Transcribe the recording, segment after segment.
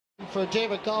For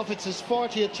David Goff, it's his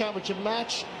 40th championship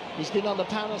match. He's been on the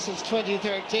panel since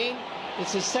 2013.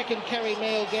 It's his second Kerry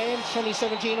Mayo game.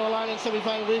 2017 All-Ireland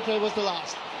semi-final replay was the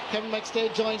last. Kevin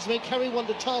McStade joins me. Kerry won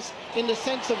the toss in the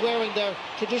sense of wearing their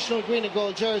traditional green and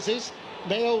gold jerseys.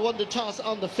 Mayo won the toss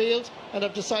on the field and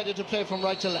have decided to play from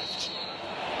right to left.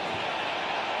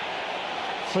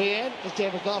 Free in as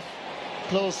David Goff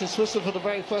blows his whistle for the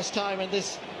very first time in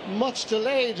this much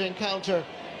delayed encounter,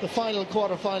 the final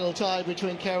quarter-final tie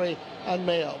between Kerry and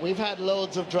Mayo. We've had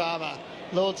loads of drama,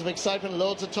 loads of excitement,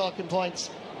 loads of talking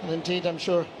points, and indeed I'm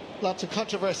sure lots of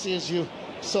controversy, as you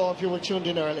saw if you were tuned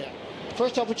in earlier.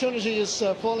 First opportunity is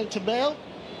falling to Mayo.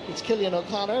 It's Cillian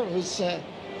O'Connor, who's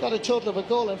got a total of a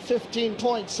goal and 15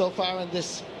 points so far in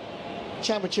this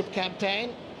championship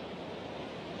campaign.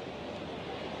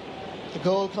 The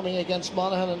goal coming against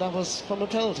Monaghan, and that was from a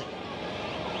penalty.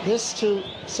 This to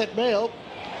set Mayo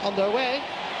on their way.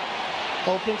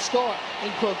 Opening score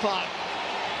in Croke Park.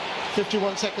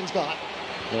 51 seconds gone.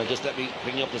 Now just let me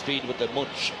bring you up to speed with the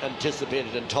much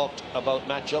anticipated and talked about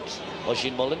matchups.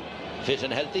 Oisin Mullen, fit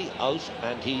and healthy, out,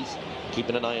 and he's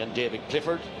keeping an eye on David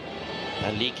Clifford.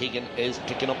 And Lee Keegan is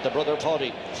picking up the brother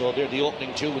Paddy. So they're the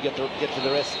opening two. We'll get to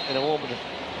the rest in a moment.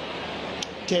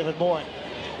 David Moore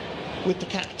with the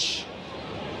catch.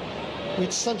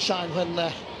 With sunshine when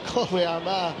Galway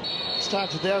Armagh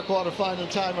started their quarter-final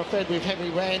time. I'm afraid we've heavy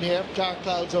rain here, dark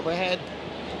clouds overhead.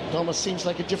 It almost seems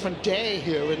like a different day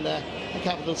here in the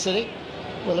capital city.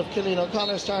 Well, if Cillian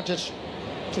O'Connor started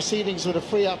proceedings with a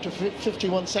free after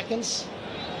 51 seconds,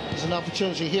 there's an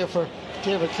opportunity here for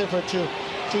David Clifford to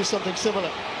do something similar.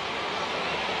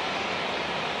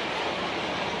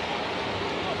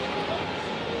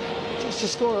 Just a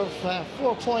score of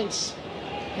 4 points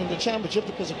in the championship,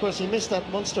 because of course he missed that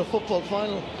Munster football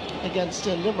final against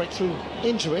Limerick through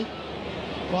injury.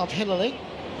 Rob Hennelly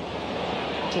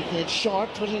taking it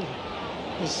short, putting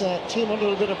his team under a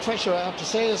little bit of pressure, I have to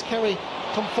say, as Kerry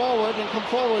come forward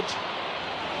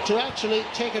to actually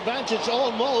take advantage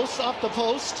almost off the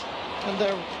post, and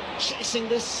they're chasing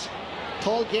this.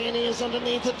 Paul Ganey is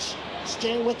underneath it,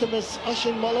 staying with them is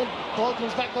Oisin Mullen. Ball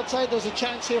comes back outside. There's a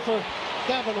chance here for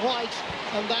Gavin White,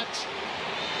 and that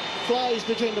flies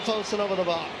between the posts and over the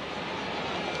bar.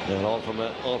 Yeah, all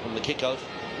from the kick-out.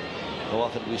 How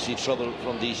often do we see trouble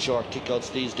from these short kick-outs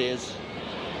these days?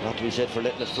 Not to be said for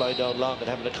letting it fly down long and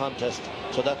having a contest.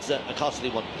 So that's a costly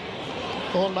one.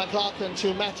 Owen McLaughlin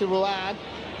to Matthew Ruan.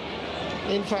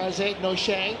 In for his Aidan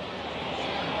O'Shea.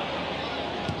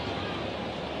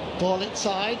 Ball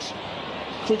inside.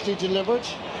 Quickly delivered.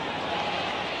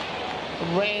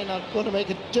 Rain are going to make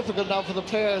it difficult now for the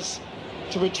players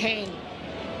to retain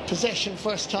possession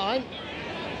first time.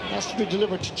 Has to be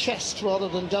delivered to chest rather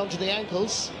than down to the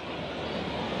ankles.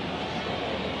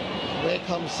 Away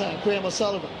comes Graham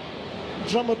O'Sullivan.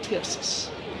 Drummond pierces.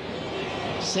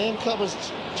 Same club as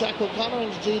Jack O'Connor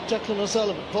and indeed Declan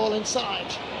O'Sullivan. Ball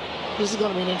inside. This is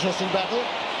going to be an interesting battle.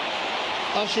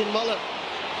 Oisin Mullen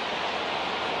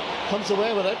comes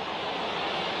away with it.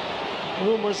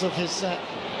 Rumours of his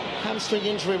hamstring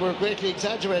injury were greatly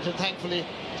exaggerated, thankfully.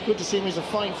 It's good to see him. He's a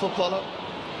fine footballer.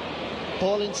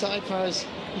 Ball inside for his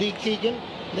Lee Keegan,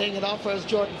 laying it off for his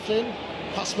Jordan Flynn.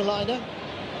 Cosmelina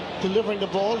delivering the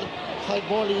ball. Clyde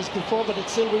Morley as before, but it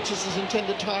still reaches his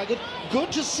intended target.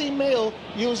 Good to see Mayo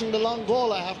using the long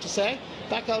ball, I have to say.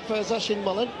 Back out for his Oisin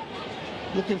Mullen,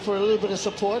 looking for a little bit of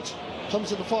support.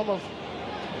 Comes in the form of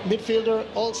midfielder,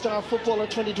 all-star footballer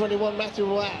 2021 Matthew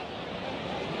Ruan.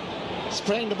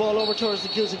 Spraying the ball over towards the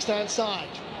Cusack stand side.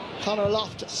 Conor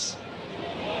Loftus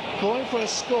going for a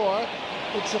score.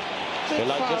 It's a bit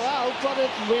far out, but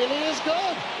it really is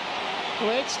good.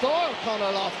 Great score,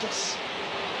 Conor Loftus.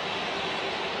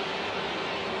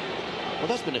 Well,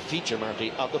 that's been a feature,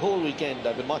 Marty, of the whole weekend.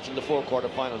 I've been watching the 4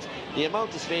 quarter-finals. The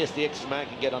amount of space the extra man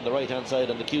can get on the right-hand side,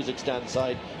 on the Cusack stand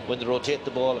side, when they rotate the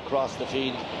ball across the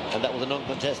field, and that was an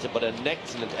uncontested, but an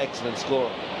excellent score.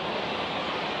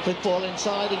 Quick ball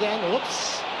inside again.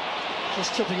 Whoops.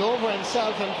 Just tripping over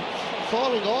himself and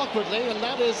falling awkwardly, and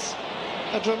that is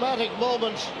a dramatic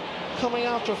moment coming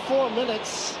after 4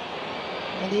 minutes.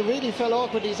 And he really fell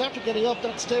awkward. He's after getting up.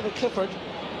 That's David Clifford.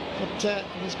 But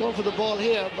he's going for the ball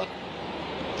here, but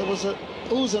there was a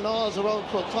oohs and ahs around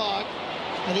Croke Park,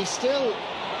 and he's still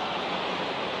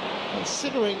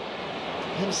considering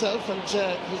himself, and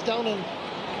he's down on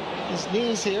his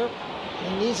knees here.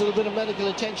 He needs a little bit of medical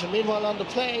attention. Meanwhile, on the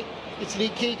play, it's Lee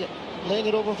Keegan laying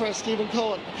it over for Stephen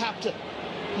Cohen, the captain,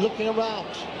 looking around,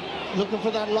 looking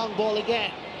for that long ball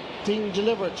again, being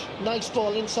delivered. Nice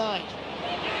ball inside.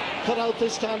 Cut out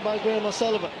this time by Graham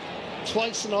O'Sullivan.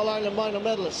 Twice an All-Ireland minor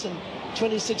medalist in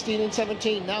 2016 and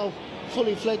 17. Now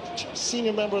fully fledged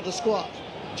senior member of the squad.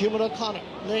 Diarmuid O'Connor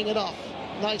laying it off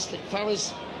nicely.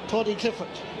 Farrell's Tony Clifford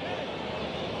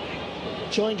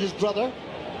joined his brother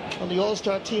on the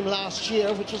All-Star team last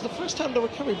year, which was the first time there were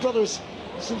Kerry brothers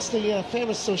since the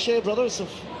famous O'Shea brothers of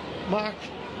Mark,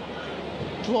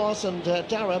 Dwas and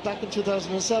Dara back in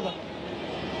 2007.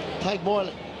 Tadhg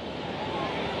Morley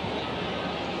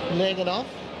laying it off.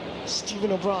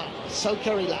 Stephen O'Brien, South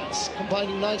Kerry lads,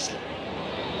 combining nicely.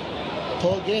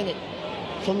 Paul Gainey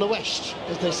from the west,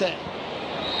 as they say.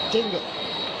 Dingle,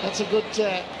 that's a good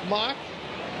mark,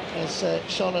 as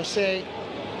Sean O'Shea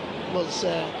was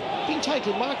being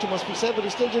tightly marked, it must be said, but he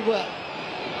still did well.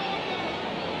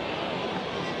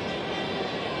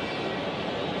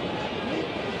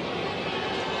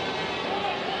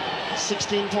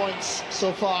 "16 points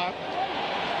so far,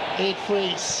 8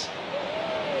 frees.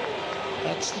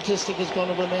 That statistic is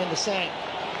going to remain the same.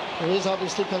 There is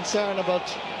obviously concern about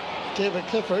David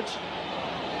Clifford.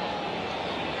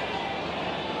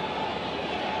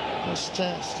 Just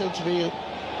still to be,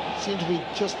 seem to be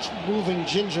just moving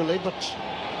gingerly, but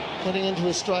getting into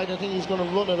his stride. I think he's going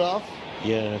to run it off.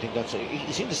 Yeah, I think that's it.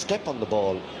 He seemed to step on the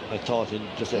ball, I thought, and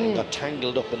just got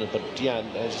tangled up in it. But yeah,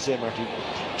 as you say, Marty,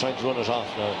 trying to run it off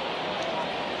now.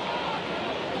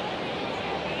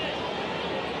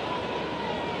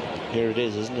 Here it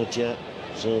is, isn't it? Yeah.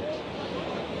 So,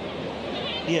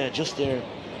 yeah, just there.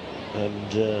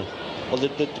 And, well,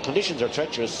 the conditions are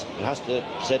treacherous. It has to be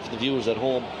said for the viewers at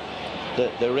home.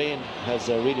 The rain has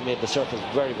really made the surface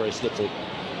very, very slippery.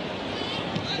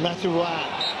 Matthew Rowan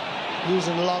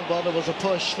using the long ball. There was a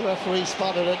push. The referee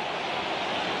spotted it.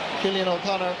 Cillian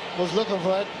O'Connor was looking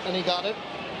for it, and he got it.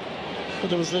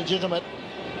 But it was legitimate,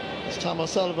 as Tom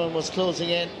O'Sullivan was closing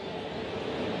in.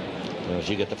 If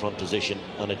you get the front position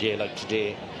on a day like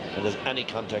today, and there's any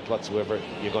contact whatsoever,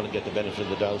 you're going to get the benefit of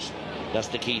the doubt. That's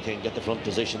the key thing. Get the front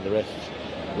position. The ref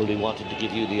will be wanting to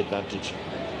give you the advantage.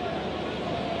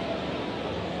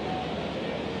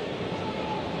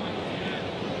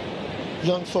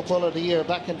 Young Footballer of the Year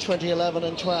back in 2011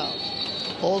 and 12.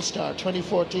 All-Star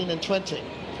 2014 and 20.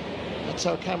 That's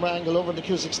our camera angle over the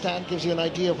Cusack stand. Gives you an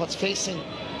idea of what's facing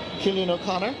Cillian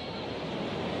O'Connor.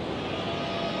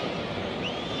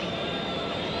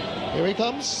 Here he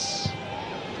comes.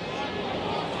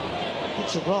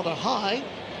 Hits it rather high.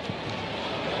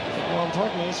 More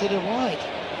importantly, he's hit it wide.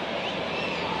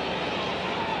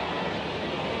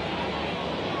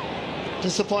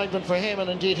 Disappointment for him and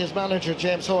indeed his manager,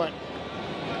 James Horn.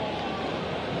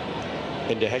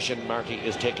 In the Hessian, Marty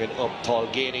is taking up Paul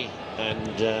Gainey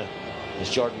and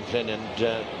it's Jordan Flynn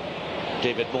and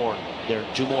David Moore. There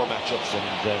are 2 more matchups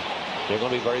and they're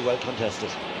going to be very well contested.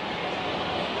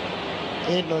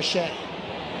 Aidan O'Shea.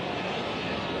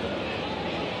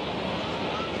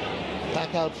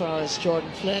 Back out for us,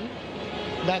 Jordan Flynn.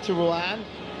 Matthew Rowan.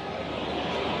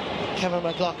 Kevin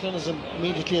McLaughlin is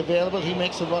immediately available. He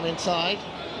makes a run inside.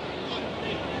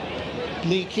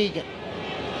 Lee Keegan.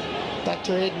 Back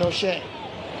to Aidan O'Shea.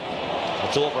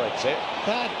 It's over, I'd say.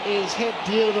 That is hit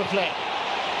beautifully.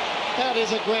 That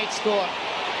is a great score.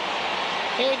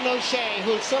 Aidan O'Shea,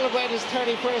 who'll celebrate his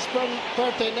 31st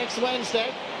birthday next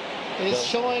Wednesday, is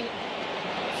showing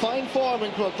fine form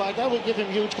in Crookback. That will give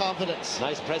him huge confidence.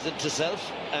 Nice present to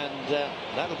self, and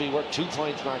that'll be worth 2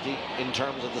 points, Marty, in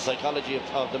terms of the psychology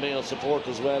of the Mayo support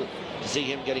as well, to see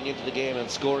him getting into the game and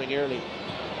scoring early.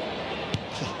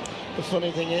 The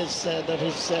funny thing is that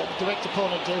his direct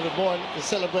opponent, David Moore, is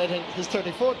celebrating his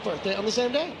 34th birthday on the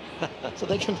same day. So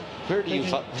they can,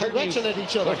 congratulate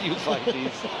each other. Where do you find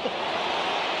these?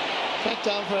 Back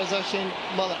down for Oisín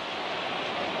Mullin.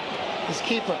 His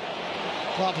keeper,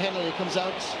 Bob Henley, comes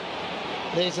out,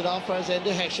 lays it off for his end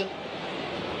to Hessian.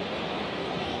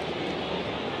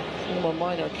 Former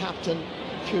minor captain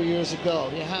a few years ago.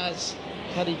 He has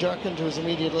Paddy Durkin to his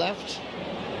immediate left.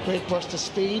 Great burst of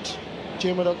speed.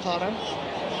 Diarmuid O'Connor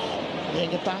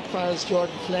laying it back for his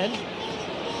Jordan Flynn.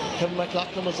 Kevin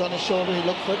McLaughlin was on his shoulder. He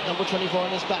looked for it. Number 24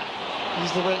 on his back.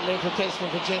 He's the late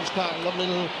replacement for James Carr. Lovely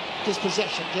little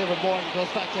dispossession. David Moore goes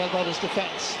back to help out his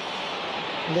defence.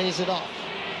 Lays it off.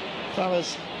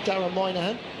 Farrell's Darren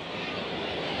Moynihan.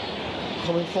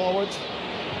 Coming forward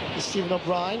is Stephen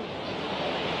O'Brien.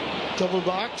 Double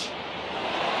marked.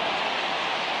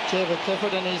 David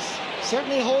Clifford, and he's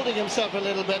certainly holding himself a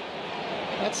little bit.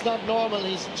 That's not normal.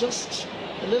 He's just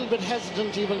a little bit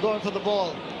hesitant even going for the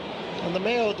ball. And the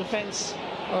Mayo defence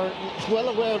are well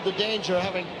aware of the danger,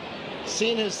 having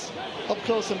seen his up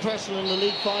close and personal in the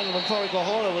league final when Corey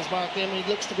Gohora was marked in. He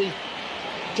looks to be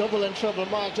double and treble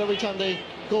marked every time they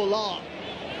go long.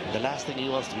 The last thing he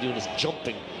wants to be doing is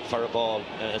jumping for a ball,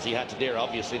 as he had to there.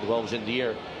 Obviously, the ball was in the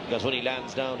air, because when he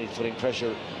lands down, he's putting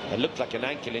pressure. It looked like an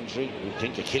ankle injury. You'd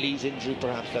think Achilles injury,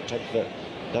 perhaps, that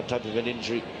type of an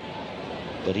injury.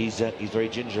 But he's very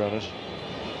ginger on it.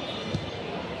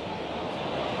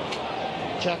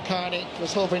 Jack Carney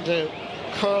was hoping to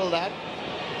curl that.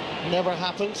 Never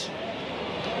happened.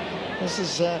 This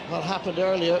is what happened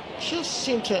earlier. Just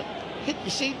seemed to hit, you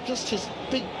see, just his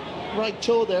big right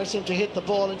toe there seemed to hit the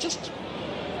ball, and just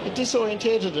it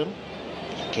disorientated him.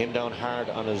 Came down hard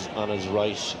on his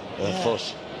right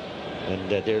foot, and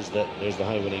there's the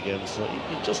high one again. So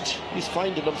he's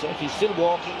finding himself. He's still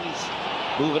walking. He's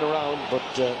moving around,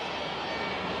 but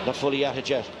not fully at it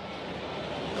yet.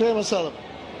 Graham O'Sullivan,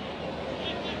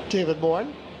 David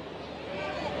Moran,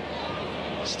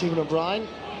 Stephen O'Brien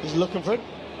is looking for it,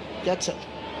 gets it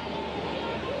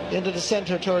into the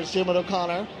centre towards Jim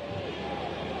O'Connor.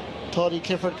 Toddy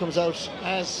Clifford comes out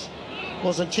as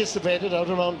was anticipated, out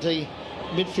around the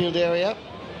midfield area.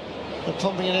 They're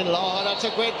pumping it in. Oh, that's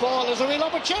a great ball. There's a real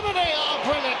opportunity. Oh,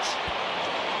 brilliant.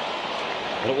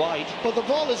 But wide. But the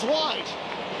ball is wide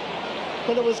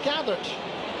when it was gathered.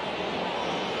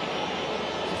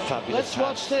 Fabulous. Let's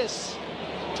watch this.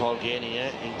 Tall Gainey,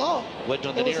 yeah. Oh, went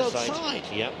on the near side. Outside.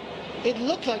 Yeah. It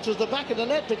looked like it was the back of the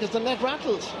net because the net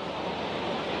rattled.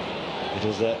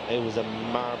 It was a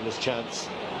marvellous chance.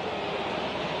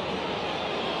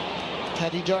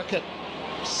 Paddy Durkin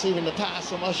receiving the pass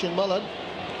from Oisin Mullen.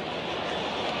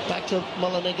 Back to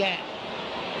Mullen again.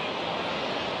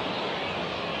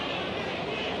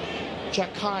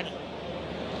 Jack Carney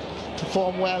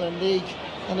performed well in league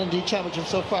and indeed championship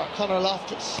so far. Conor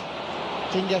Loftus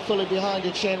didn't get fully behind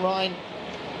it. Shane Ryan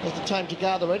has the time to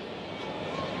gather it.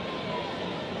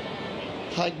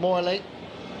 Tyke Morley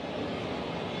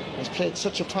has played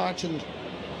such a part in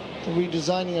the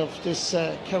redesigning of this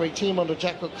Kerry team under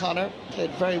Jack O'Connor.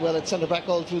 Played very well at centre-back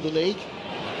all through the league.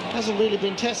 Hasn't really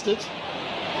been tested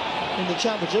in the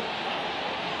championship.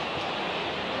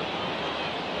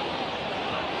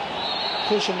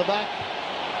 Push in the back.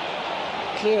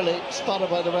 Clearly spotted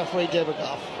by the referee, David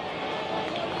Goff.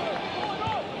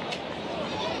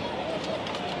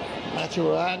 Matthew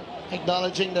Moran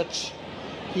acknowledging that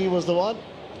he was the one.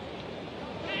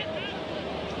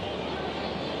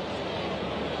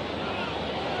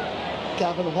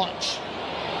 Gavin White,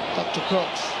 Dr.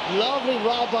 Crooks. Lovely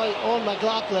rob by Owen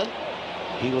McLaughlin.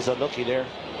 He was unlucky there.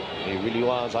 He really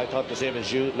was. I thought the same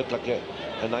as you. It looked like a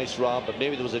nice rob, but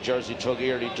maybe there was a jersey tug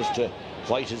early.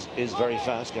 White is very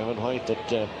fast, Gavin White, but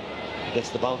gets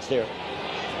the bounce there.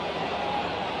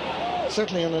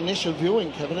 Certainly on initial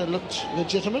viewing, Kevin, it looked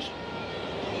legitimate.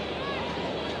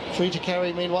 Free to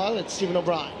Kerry, meanwhile, it's Stephen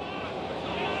O'Brien.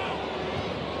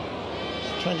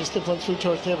 Trying to slip one through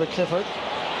towards David Clifford.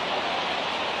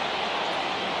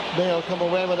 Mayo come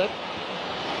away with it.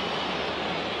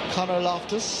 Conor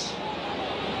Loftus.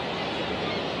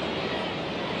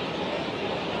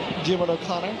 Jim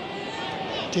O'Connor.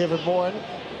 David Moran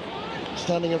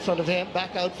standing in front of him.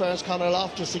 Back out first, Conor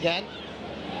Loftus again.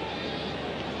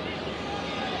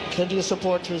 Plenty of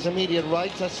support to his immediate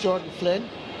right. That's Jordan Flynn.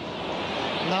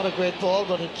 Not a great ball,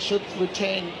 but it should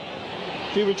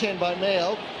be retained by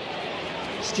Mayo.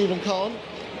 Stephen Cohen.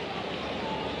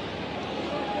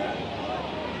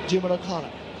 Jim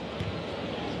O'Connor.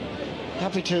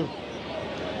 Happy to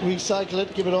recycle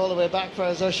it, give it all the way back for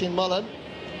Oisin Mullen.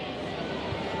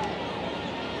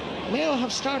 Mayo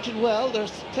have started well. They're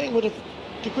playing with a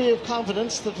degree of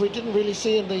confidence that we didn't really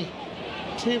see in the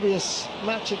previous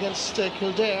match against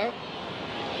Kildare.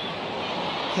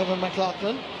 Kevin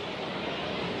McLaughlin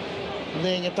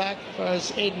laying it back for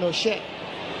Aidan O'Shea.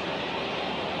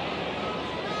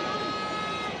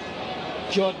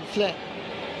 Jordan Flynn.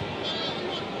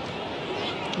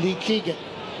 Lee Keegan.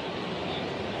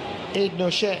 Aidan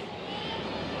O'Shea.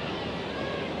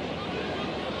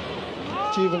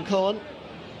 Stephen Cohen.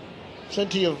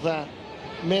 Plenty of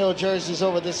Mayo jerseys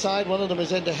over this side. One of them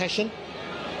is Enda Hessian.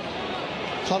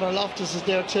 Conor Loftus is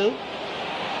there too.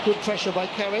 Good pressure by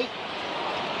Kerry.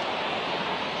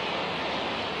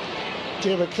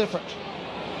 David Clifford.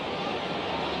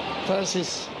 First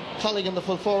his colleague in the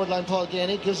full forward line, Paul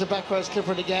Gainey, gives it back for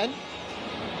Clifford again.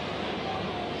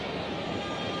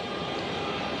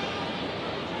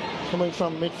 Coming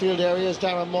from midfield area is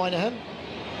Darren Moynihan.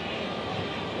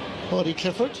 Toddy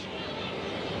Clifford.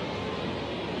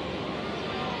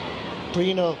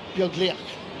 Bruno Biogliac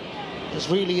has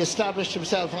really established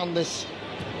himself on this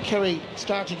Kerry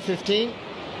starting 15.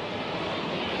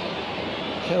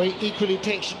 Kerry equally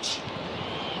patient.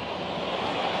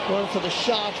 Going for the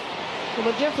shot from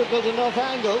a difficult enough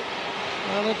angle,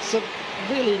 and it's a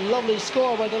really lovely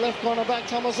score by the left corner back,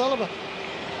 Thomas Sullivan.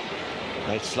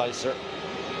 Nice slicer.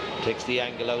 Takes the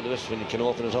angle out of it when you can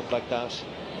open it up like that.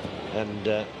 And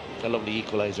a lovely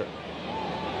equaliser.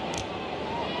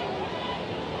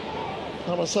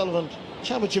 Thomas Sullivan,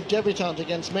 championship debutant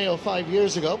against Mayo 5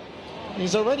 years ago. And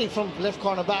he's already from left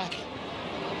corner back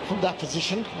from that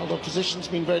position, although position's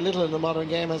been very little in the modern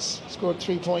game. Has scored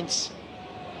 3 points.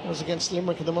 That was against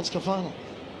Limerick in the Munster final.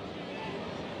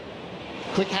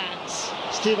 Quick hands,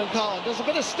 Stephen Cohen. There's a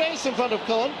bit of space in front of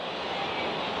Cohen.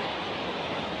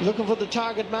 Looking for the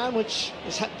target man, which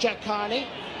is Jack Carney.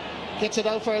 Gets it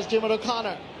out for his Diarmuid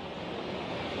O'Connor.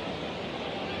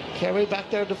 Kerry back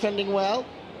there defending well.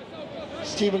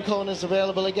 Stephen Cohen is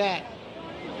available again.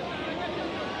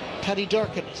 Paddy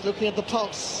Durkin is looking at the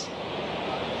posts.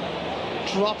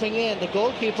 Dropping in. The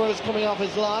goalkeeper is coming off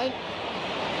his line.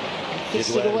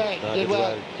 Kissed it away. Did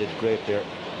well. Did great there.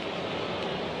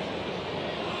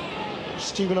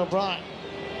 Stephen O'Brien.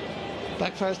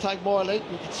 Back for his Tag Morley.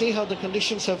 You can see how the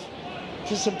conditions have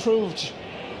just improved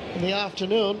in the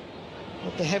afternoon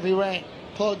with the heavy rain.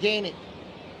 Paul Ganey.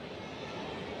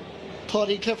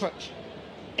 Paddy Clifford.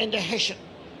 Into Hessian.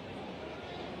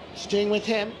 Staying with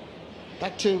him.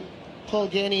 Back to Paul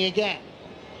Ganey again.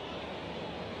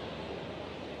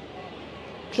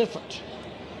 Clifford.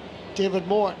 David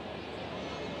Moore.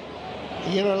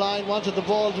 The inner line wanted the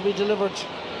ball to be delivered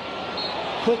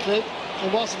quickly.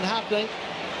 It wasn't happening.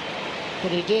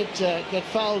 But he did get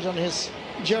fouled on his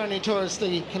journey towards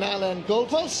the Canal End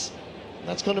goalpost.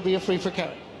 That's going to be a free for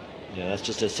Kerry. Yeah, that's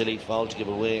just a silly foul to give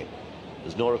away.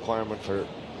 There's no requirement for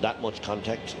that much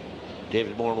contact.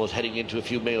 David Moore was heading into a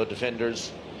few Mayo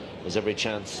defenders. There's every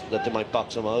chance that they might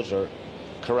box him out or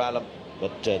corral him,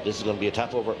 but this is going to be a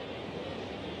tap over.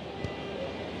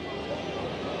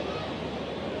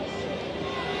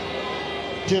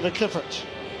 David Clifford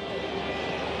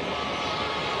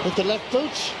with the left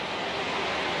boot.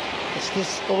 It's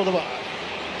this over the bar.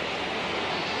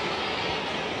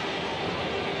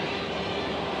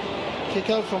 Kick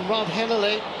out from Rob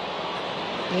Hennelly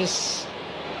is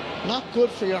not good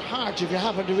for your heart if you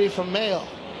happen to be from Mayo.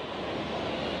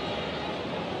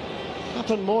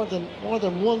 Happened more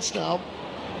than once now.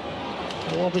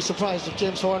 I won't be surprised if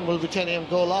James Horn will be telling him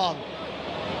go long.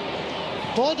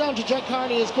 Ball down to Jack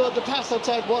Carney is good. The pass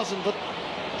outside wasn't, but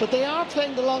they are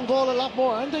playing the long ball a lot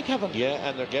more, aren't they, Kevin? Yeah,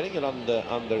 and they're getting it on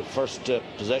their first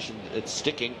possession. It's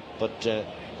sticking, but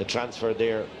the transfer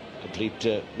there, complete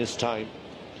missed time.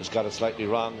 Just got it slightly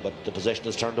wrong, but the possession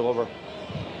is turned over.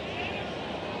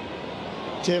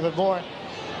 David Moore.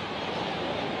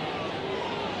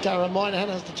 Darren Moynihan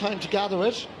has the time to gather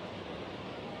it.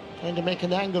 Trying to make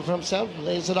an angle for himself.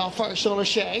 Lays it off for Sean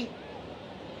O'Shea.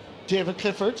 David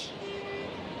Clifford.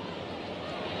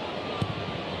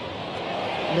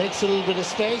 Makes a little bit of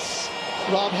space.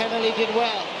 Rob Hennelly did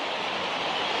well.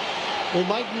 We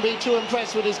mightn't be too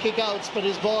impressed with his kick-outs, but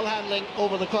his ball handling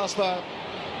over the crossbar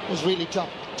was really top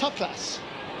class.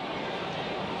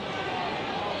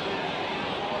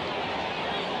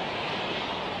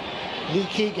 Lee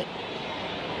Keegan.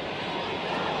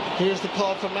 Here's the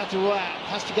call from Matthew Roy.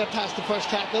 Has to get past the first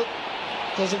tackle.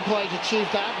 Doesn't quite achieve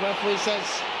that. Referee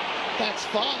says that's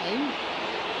fine.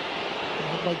 I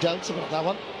have my doubts about that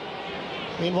one.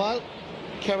 Meanwhile,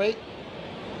 Kerry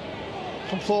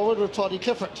come forward with Paddy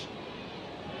Clifford.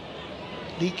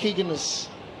 Lee Keegan is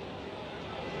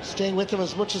staying with him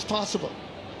as much as possible.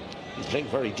 He's playing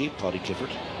very deep, Paddy Clifford.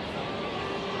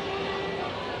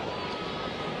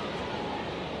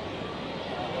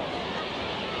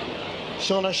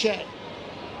 Sean O'Shea.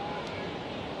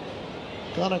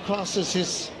 Gone across as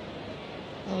his,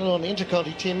 I don't know, an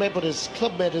intercounty teammate, but his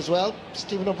clubmate as well,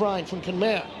 Stephen O'Brien from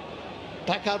Kenmare.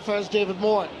 Back out for us, David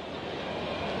Moore.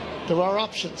 There are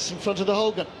options in front of the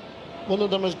Hogan. One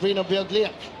of them is Brino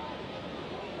Biogliak.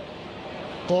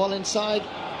 Ball inside,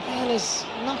 and is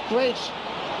not great.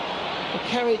 But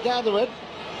Kerry gather it.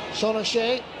 Sean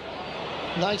O'Shea,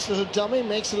 nice little dummy,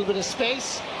 makes a little bit of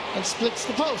space and splits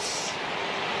the posts.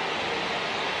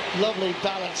 Lovely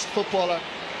balanced footballer.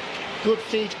 Good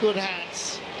feet, good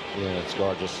hands. Yeah, it's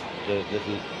gorgeous. The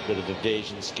little bit of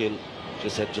evasion skill.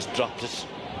 Just dropped it.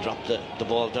 Dropped the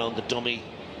ball down the dummy,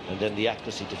 and then the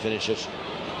accuracy to finish it.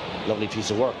 Lovely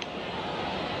piece of work.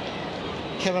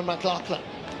 Kevin McLaughlin.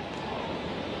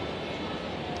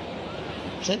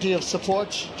 Plenty of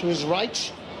support to his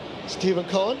right. Stephen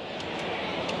Cohen.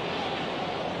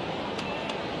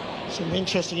 Some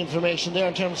interesting information there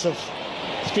in terms of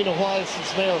it's been a while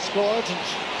since Mayo scored, and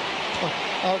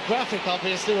our graphic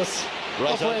obviously was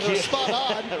right operator spot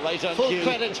on. Right on Full cue.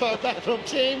 credit to our backroom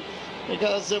team.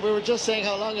 because we were just saying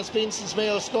how long it's been since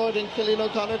Mayo scored and Cillian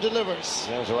O'Connor delivers.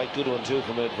 That was a right good one too,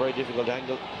 from a very difficult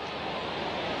angle.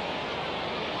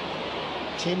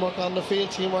 Teamwork on the field,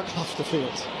 teamwork off the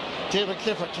field. David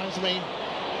Clifford tries to make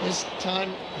this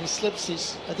time. He slips.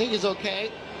 I think he's okay,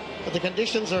 but the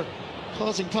conditions are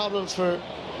causing problems for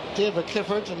David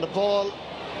Clifford, and the ball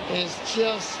is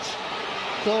just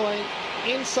going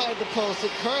inside the post.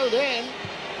 It curled in.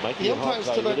 The umpires,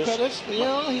 to their credit,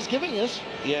 he's giving it.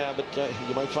 Yeah, but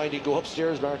you might find he'd go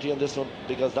upstairs, Marty, on this one,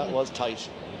 because that was tight.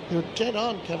 You're dead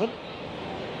on, Kevin.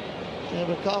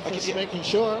 David Goff is making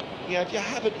sure. Yeah, if you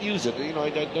haven't used it, I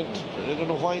don't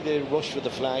know why they rush with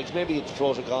the flags. Maybe it's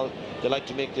protocol. They like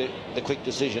to make the quick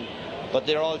decision, but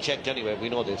they're all checked anyway. We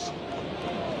know this.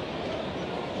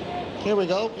 Here we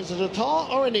go. Is it a thaw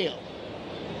or a kneel?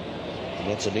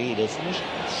 That's a knee, isn't it?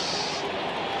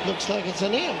 Looks like it's a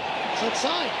kneel. It's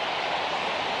outside.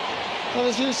 Well,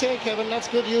 as you say, Kevin, that's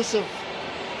good use of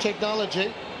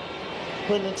technology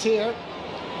when it's here.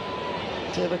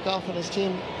 David Goff and his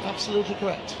team absolutely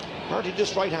correct. Marty,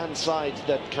 this right-hand side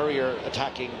that Kerry are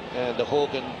attacking, the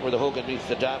Hogan, where the Hogan meets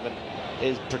the Davin,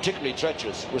 is particularly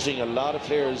treacherous. We're seeing a lot of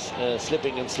players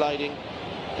slipping and sliding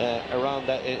around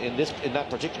that in that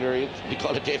particular area. We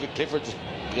call it David Clifford's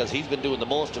because he's been doing the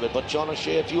most of it. But John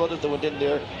O'Shea, a few others that went in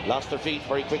there, lost their feet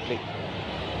very quickly.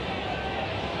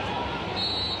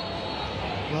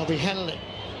 Robbie Henley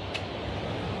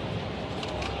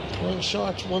going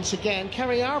short once again.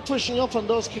 Kerry are pushing up on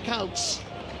those kickouts,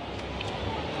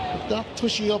 but not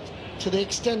pushing up to the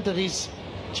extent that he's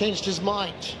changed his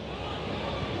mind.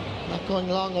 Not going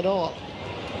long at all.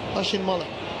 Oisín Mullen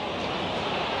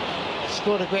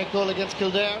scored a great goal against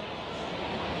Kildare.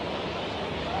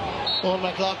 Owen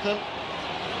McLaughlin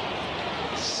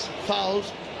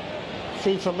fouled,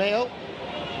 free for Mayo.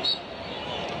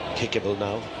 Kickable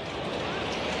now.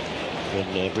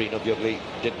 When Breen O'Bughley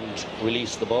didn't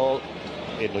release the ball,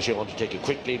 she wanted to take it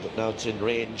quickly, but now it's in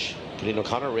range. Cillian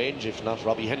O'Connor range, if not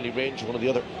Robbie Henley range, one or the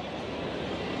other.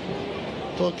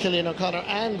 Both Cillian O'Connor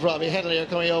and Robbie Henley are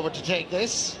coming over to take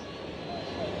this.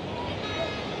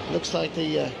 Looks like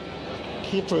the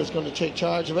keeper is going to take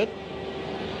charge of it.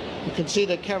 You can see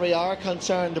that Kerry are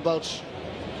concerned about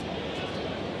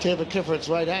David Clifford's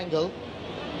right angle,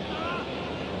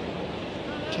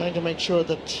 trying to make sure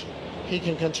that he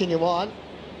can continue on.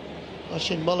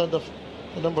 Oisín Mullen, the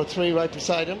number 3, right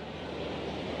beside him.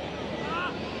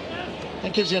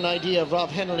 That gives you an idea of Rob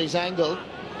Henley's angle.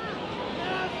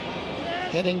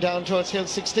 Heading down towards Hill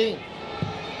 16.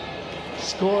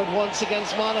 Scored once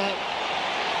against Monaghan.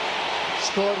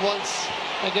 Scored once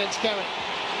against Kerry.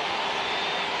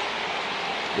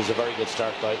 It was a very good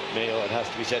start by Mayo, it has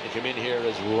to be said, to come in here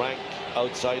as rank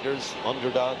outsiders,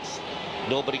 underdogs.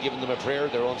 Nobody giving them a prayer,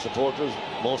 their own supporters,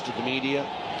 most of the media,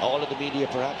 all of the media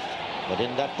perhaps. But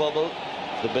in that bubble,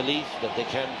 the belief that they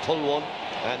can pull one,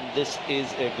 and this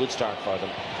is a good start for them.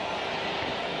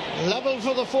 Level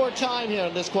for the 4th time here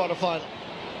in this quarter-final.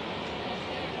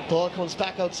 Ball comes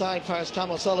back outside for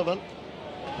Tom O'Sullivan.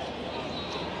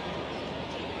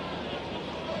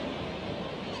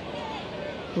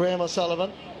 Graham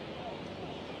O'Sullivan.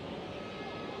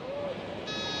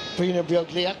 Breen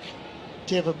O'Bughley,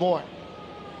 David Moore.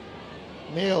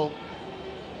 Mayo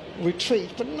retreat,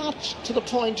 but not to the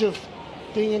point of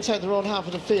being inside their own half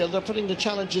of the field. They're putting the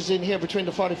challenges in here between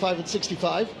the 45 and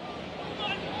 65.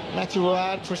 Matthew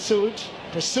Road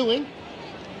pursuing.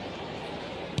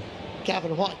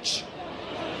 Gavin White.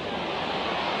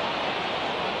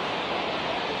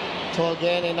 Tall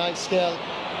again, a nice scale.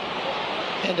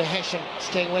 And the Hessian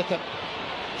staying with him.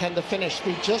 Can the finish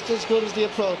be just as good as the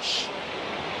approach?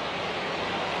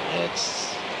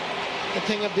 It's a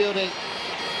thing of beauty.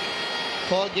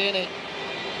 Paul Gainey,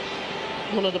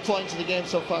 one of the points of the game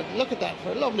so far. Look at that, for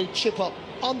a lovely chip up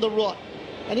on the run.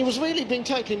 And he was really being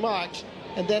tightly marked,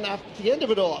 and then at the end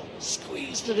of it all,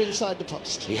 squeezed it inside the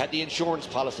post. He had the insurance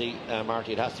policy,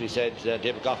 Marty, it has to be said.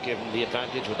 David Goff gave him the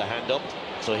advantage with the hand up,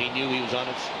 so he knew he was on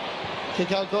it.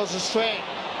 Kick out goes astray.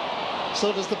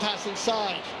 So does the pass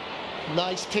inside.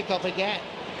 Nice pick up again.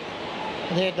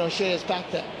 And Aidan O'Shea is back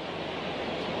there.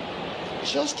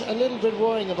 Just a little bit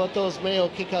worrying about those Mayo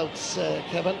kickouts,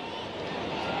 Kevin.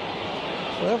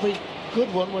 For every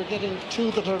good one, we're getting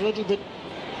 2 that are a little bit,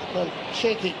 well,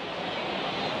 shaky.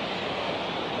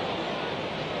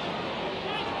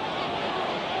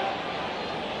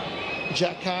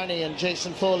 Jack Carney and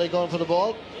Jason Foley going for the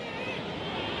ball.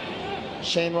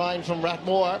 Shane Ryan from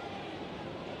Rathmore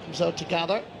comes out to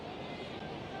gather.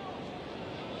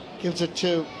 Gives it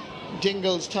to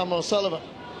Dingle's Tom O'Sullivan.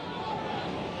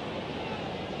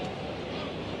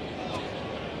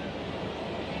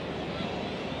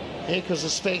 Acres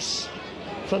of space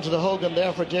front of the Hogan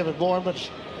there for David Moore, but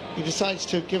he decides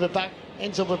to give it back.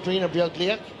 Ends up with Brina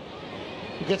Bjorgliak,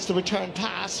 who gets the return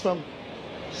pass from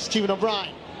Stephen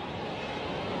O'Brien.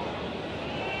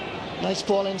 Nice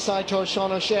ball inside towards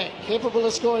Sean O'Shea. Capable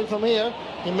of scoring from here.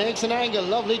 He makes an angle.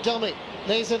 Lovely dummy.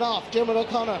 Lays it off. Dermot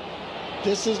O'Connor.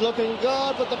 This is looking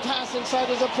good, but the pass inside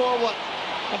is a poor one.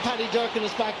 And Paddy Durkin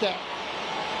is back there.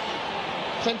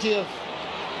 Plenty of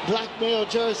black Mayo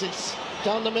jerseys.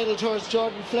 Down the middle towards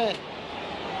Jordan Flynn.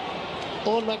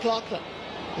 Owen McLaughlin.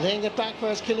 Laying it back for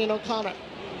us, Killian O'Connor.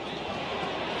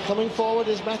 Coming forward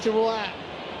is Matthew Rowan.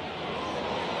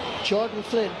 Jordan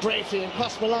Flynn, Brafey and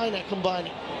Crossmalina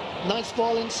combining. Nice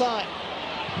ball inside.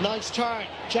 Nice turn.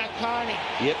 Jack Carney.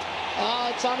 Yep.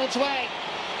 It's on its way.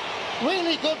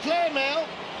 Really good play, Mayo.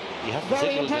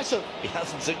 Very impressive. He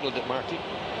hasn't signalled it, Marty.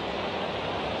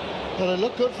 But it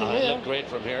looked good from here. It looked great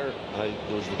from here.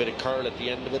 There was a bit of curl at the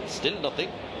end of it. Still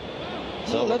nothing.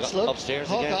 So let's look. Upstairs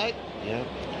Hawkeye. again. Yeah.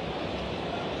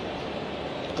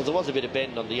 Because there was a bit of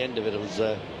bend on the end of it. It was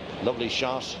a lovely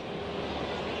shot.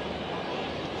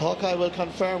 Hawkeye will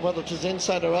confirm whether it is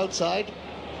inside or outside.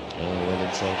 Oh, well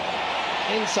inside.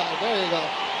 Inside, there you go.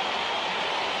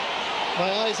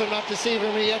 My eyes are not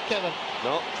deceiving me yet, Kevin.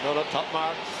 No, top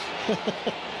marks.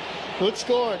 Good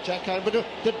score, Jack Carney. But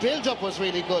the build-up was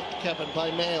really good, Kevin, by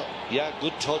Mayo. Yeah,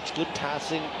 good touch, good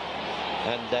passing.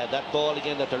 And that ball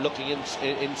again that they're looking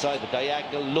inside the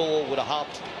diagonal, low with a hop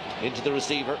into the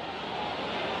receiver.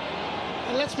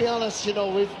 And let's be honest, you know,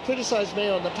 we've criticised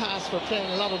Mayo in the past for playing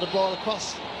a lot of the ball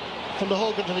across from the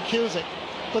Hogan to the Cusick.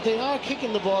 But they are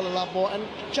kicking the ball a lot more, and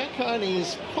Jack Carney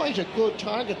is quite a good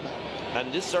target man.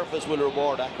 And this surface will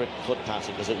reward accurate foot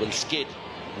passing because it will skid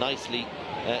nicely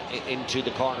into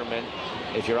the corner men.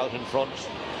 If you're out in front,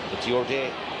 it's your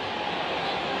day.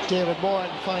 David Moore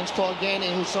finds Paul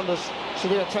Gainey, who's under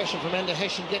severe pressure from Enda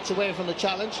Hessian, gets away from the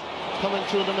challenge, coming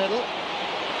through the middle.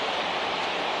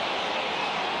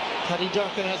 Paddy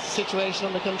Durkin has the situation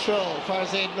under control.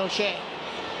 Fires Aidan O'Shea.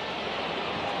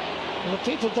 And if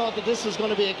people thought that this was going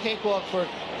to be a cakewalk for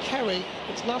Kerry,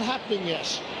 it's not happening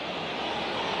yet.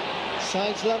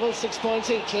 Sides level, 6 points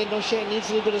each. Aidan O'Shea needs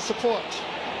a little bit of support.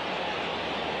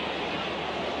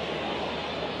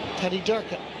 Paddy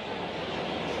Durkin.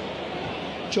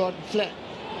 Jordan Flynn.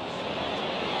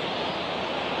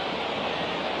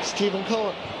 Stephen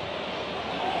Cohen.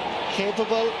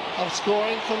 Capable of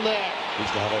scoring from there.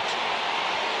 He's got it.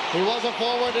 He was a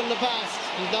forward in the past.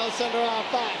 He's now centre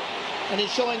half back. And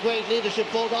he's showing great leadership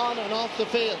both on and off the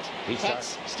field.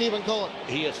 That's Stephen Cohen.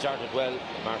 He has started well,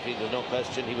 Marty, there's no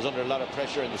question. He was under a lot of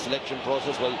pressure in the selection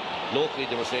process. Well, locally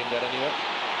they were saying that anyway.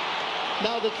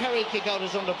 Now the Kerry kick-out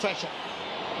is under pressure.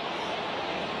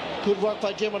 Good work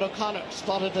by Dermot O'Connor.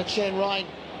 Spotted that Shane Ryan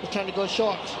was trying to go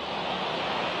short.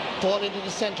 Ball into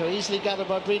the centre, easily gathered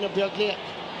by Brina Bjorgliak.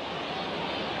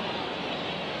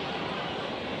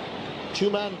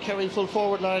 Two-man Kerry full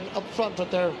forward line up front, but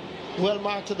they're well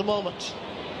marked at the moment.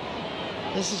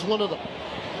 This is one of them.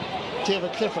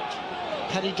 David Clifford.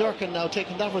 Paddy Durkin now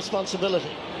taking that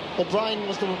responsibility. O'Brien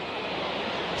was the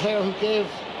player who gave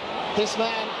this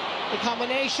man the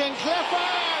combination.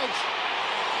 Clifford!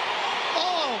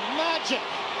 Oh, magic!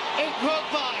 In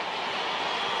Crookbar.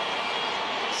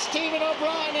 Stephen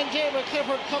O'Brien and David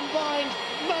Clifford combined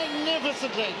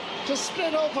magnificently to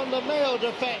split open the Mayo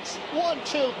defence.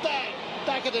 1-2, bang!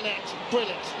 Back of the net.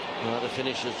 Brilliant. Well, the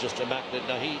finish is just immaculate.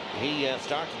 Now he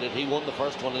started it. He won the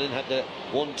first one and then had the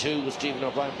 1-2 with Stephen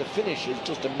O'Brien. The finish is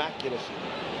just immaculate.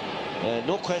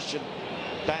 No question.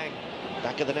 Bang.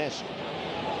 Back of the net.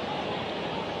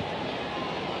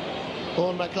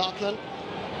 Owen McLaughlin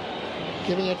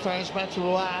giving it first back to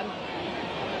Rowan.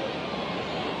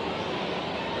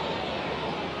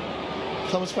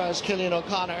 Comes first Killian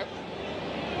O'Connor.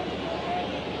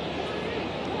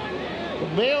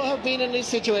 Mayo have been in these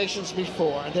situations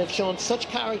before, and they've shown such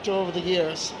character over the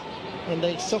years when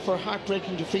they suffer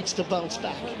heartbreaking defeats to bounce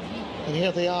back. And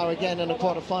here they are again in a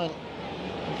quarter-final.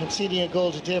 And conceding a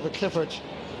goal to David Clifford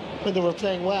when they were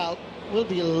playing well will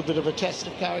be a little bit of a test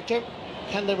of character.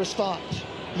 Can they respond?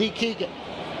 Lee Keegan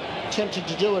attempted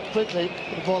to do it quickly,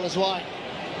 but the ball is wide.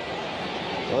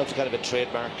 Well, that's kind of a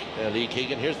trademark, Lee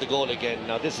Keegan. Here's the goal again.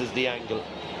 Now this is the angle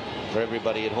for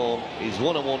everybody at home. He's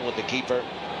one-on-one with the keeper.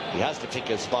 He has to pick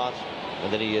his spot,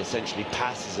 and then he essentially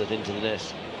passes it into the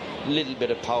net. A little bit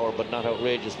of power, but not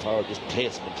outrageous power, just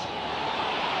placement.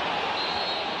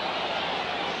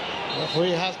 The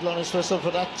referee has blown his whistle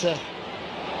for that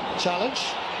challenge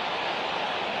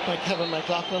by Kevin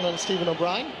McLaughlin and Stephen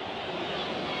O'Brien.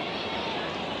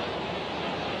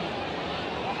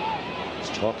 He's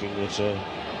talking with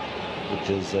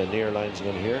his near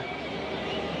linesman here.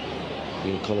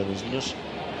 Neil Cullen, isn't it?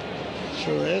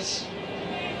 Sure is.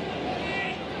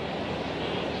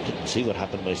 Didn't see what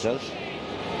happened myself.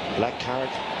 Black card.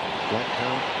 Black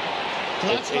card.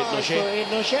 Black card for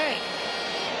Aidan O'Shea.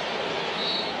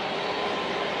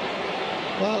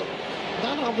 Well,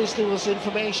 that obviously was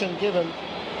information given,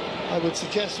 I would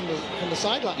suggest, from the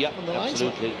sideline, from the linesman.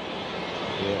 Absolutely.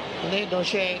 Yeah. And Aidan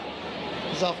O'Shea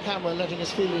is off camera letting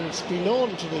his feelings be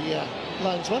known to the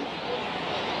linesman.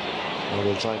 Well,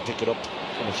 we'll try and pick it up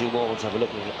in a few moments, have a look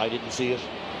at it. I didn't see it.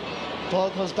 Ball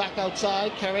comes back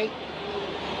outside, Kerry.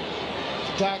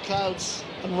 The dark clouds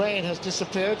and rain has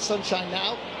disappeared, sunshine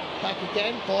now. Back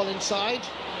again, ball inside.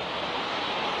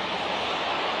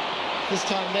 This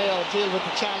time Mayo deal with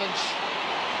the challenge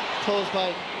posed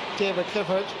by David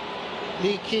Clifford.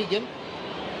 Lee Keegan.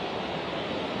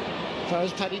 As far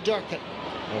as Paddy Durkin.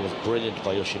 That was brilliant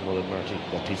by Oisin Mullen, Marty,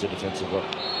 that piece of defensive work.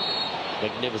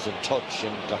 Magnificent touch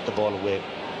and got the ball away.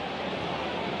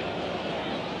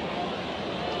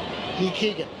 Lee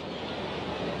Keegan.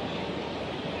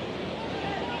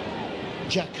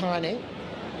 Jack Carney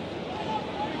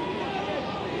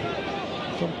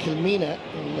from Kilmina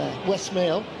in West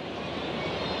Mayo.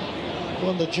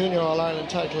 Won the Junior All-Ireland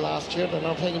title last year. They're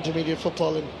now playing intermediate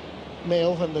football in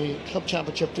Mayo when the club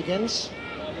championship begins.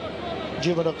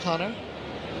 Jimmy O'Connor.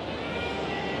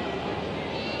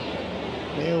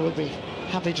 Mayo will be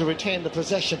happy to retain the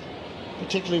possession,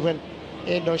 particularly when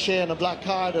Aidan O'Shea on a black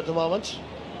card at the moment.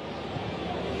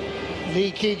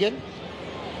 Lee Keegan.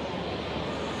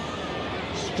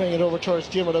 Bring it over towards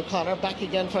Jimmy O'Connor. Back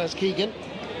again for us, Keegan.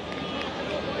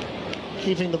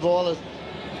 Keeping the ball as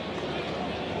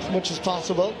much as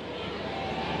possible.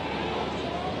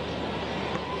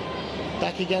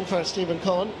 Back again for Stephen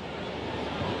Cohen.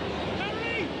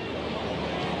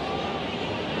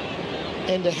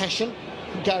 Enda Hessian.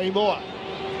 Gary Moore.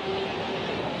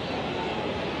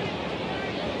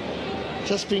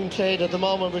 Just being played at the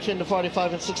moment between the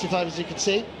 45 and 65, as you can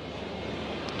see.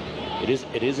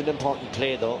 It is an important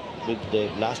play, though. With the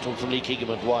last one from Lee Keegan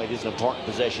went wide, it is an important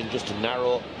possession just to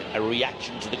narrow a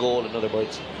reaction to the goal, in other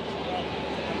words.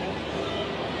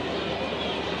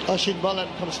 Oisin Mullen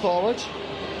comes forward.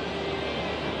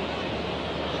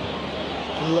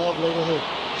 Lovely little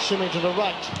shimmy to the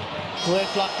right. Great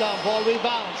block down, ball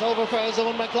rebounds over for his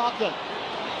own McLaughlin.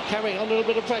 Kerry under a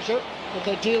bit of pressure, but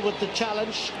they deal with the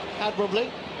challenge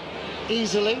admirably,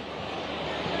 easily.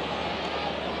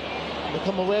 They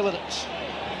come away with it.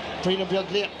 Brina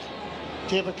Bjorgliak.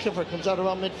 David Clifford comes out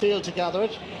around midfield to gather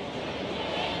it.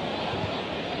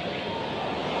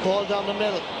 Ball down the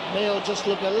middle. Mayo just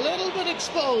look a little bit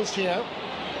exposed here.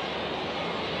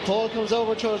 Ball comes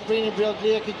over towards Brina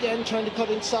Bjorgliak again, trying to cut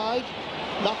inside.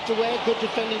 Knocked away. Good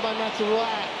defending by Matthew Roy.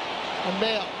 And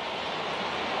Mayo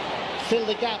fill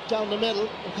the gap down the middle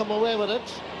and come away with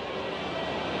it.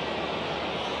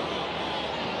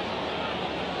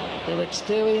 They're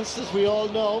experienced, as we all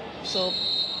know, so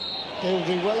they will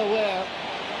be well aware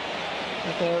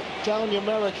that they're down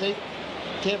numerically.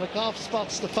 David Goff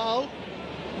spots the foul.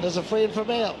 There's a free in for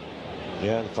Mayo.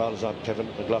 Yeah, the foul is on Kevin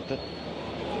McLaughlin.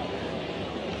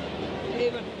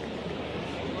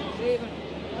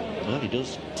 Well, he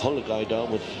does pull the guy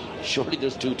down, with surely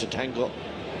there's two to tango.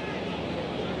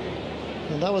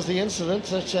 And that was the incident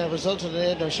that resulted in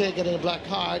Aidan O'Shea getting a black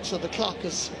card, so the clock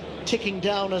is ticking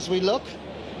down as we look.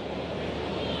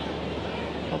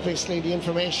 Obviously, the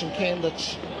information came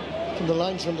that from the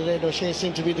linesman that Aidan O'Shea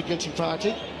seemed to be the guilty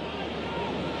party.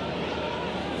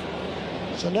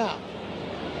 So now,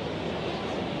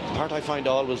 the part I find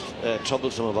always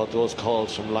troublesome about those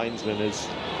calls from linesmen is,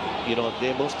 you know,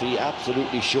 they must be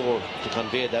absolutely sure to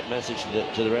convey that message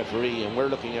to the referee, and we're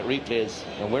looking at replays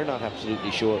and we're not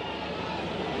absolutely sure.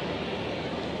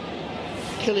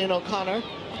 Cillian O'Connor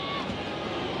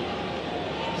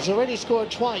has already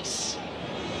scored twice.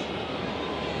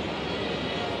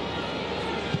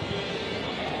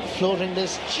 Floating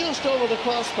this just over the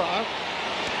crossbar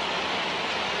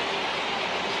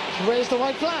to raise the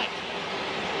white flag.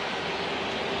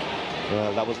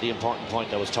 Well, that was the important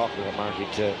point I was talking about, Marty,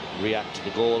 to react to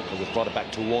the goal, because it's brought it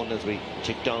back to 1 as we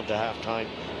tick down to half-time.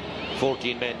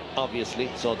 14 men, obviously,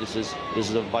 so this is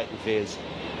a vital phase.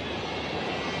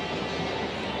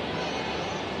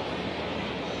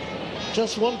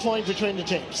 Just 1 point between the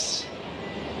teams.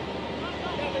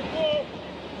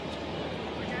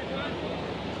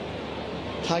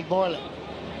 Tyke Moreland.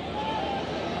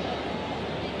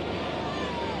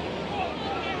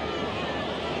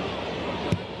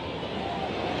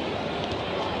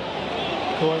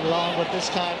 Going long, but this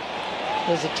time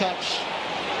there's a touch.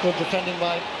 Good defending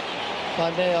by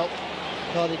Mayo.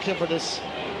 Roddy Clifford is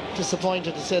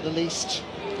disappointed, to say the least.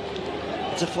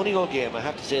 It's a funny old game, I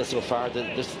have to say so far.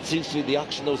 There seems to be the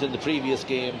action that was in the previous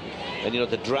game, and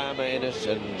the drama in it,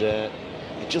 and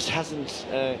it just hasn't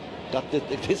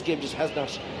this game just has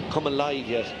not come alive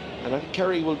yet. And I think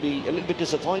Kerry will be a little bit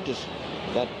disappointed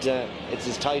that it's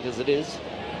as tight as it is,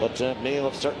 but Mayo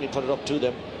have certainly put it up to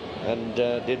them, and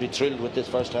they'll be thrilled with this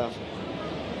first half.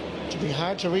 It'll be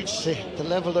hard to reach the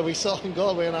level that we saw in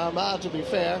Galway and Armagh, to be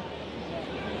fair.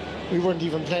 We weren't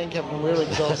even playing, Kevin, we were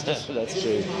exhausted. That's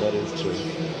true, that is true.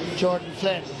 Jordan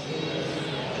Flynn.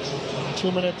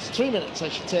 3 minutes, I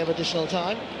should say, of additional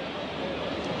time.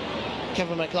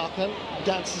 Kevin McLaughlin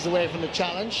dances away from the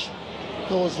challenge,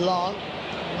 goes long.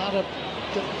 Not a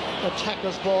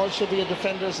attacker's ball, should be a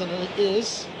defender's, and it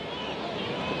is.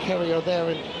 The Kerry are there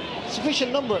in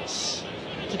sufficient numbers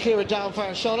to clear it down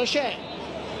for Sean O'Shea.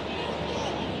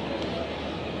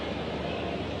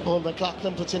 Owen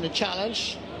McLaughlin puts in a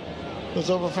challenge. Goes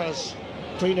over for his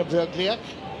Brina Björgliak.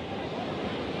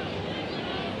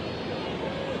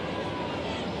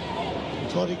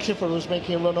 Tony Clifford was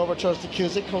making a run over towards the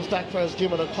Cusick. Comes back for his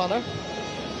Diarmuid O'Connor.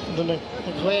 And then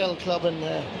the Gael club in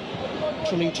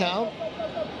Tralee Town.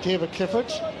 David Clifford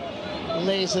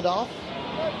lays it off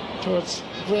towards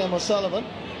Graham O'Sullivan.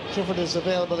 Clifford is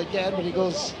available again, but he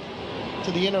goes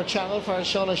to the inner channel for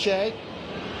Sean O'Shea.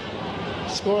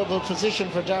 Scoreable position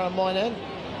for Darren Moynihan.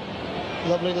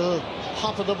 Lovely little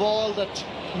hop of the ball that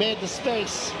made the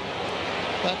space.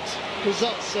 That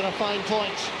results in a fine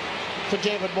point for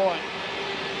David Moore.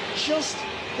 Just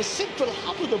the simple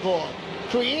hop of the ball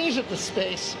created the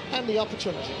space and the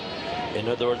opportunity. In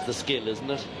other words, the skill, isn't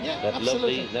it? Yeah, that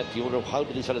absolutely. Lovely, that you wonder, how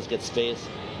do these fellas get space?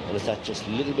 And it's that just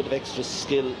little bit of extra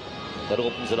skill that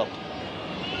opens it up.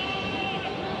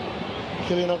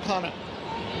 Cillian O'Connor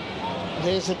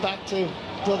lays it back to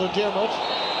brother Diarmuid.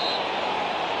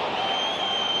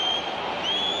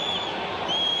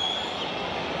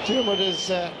 Diarmuid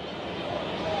is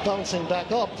bouncing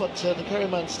back up, but the Kerry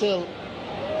man still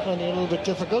finding it a little bit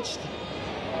difficult.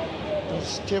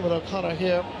 There's Diarmuid O'Connor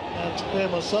here, and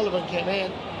Graham O'Sullivan came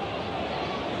in.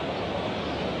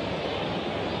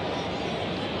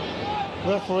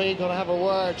 Referee going to have a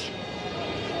word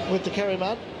with the Kerry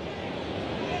man.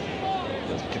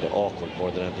 It was kind of awkward more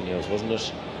than anything else, wasn't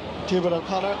it? Diarmuid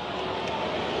O'Connor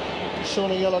shown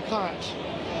a yellow card.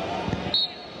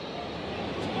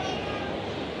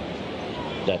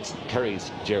 That's Kerry's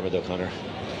Diarmuid O'Connor.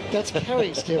 That's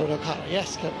Kerry's Diarmuid O'Connor,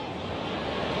 yes.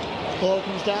 Ball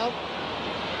comes down.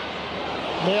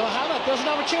 Mayo have it. There's an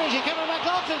opportunity. Kevin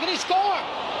McLaughlin, can he score?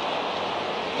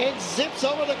 It zips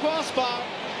over the crossbar.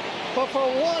 But for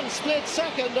one split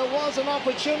second, there was an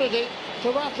opportunity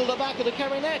to rattle the back of the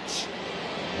Kerry net.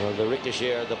 Well, the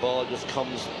ricochet, the ball just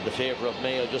comes in the favour of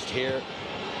Mayo just here.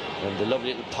 And the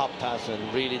lovely little pop pass,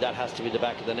 and really that has to be the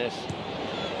back of the net.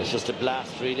 It's just a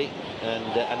blast, really, and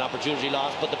an opportunity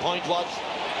lost. But the point was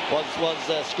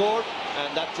scored,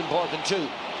 and that's important too.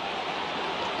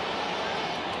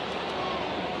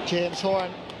 James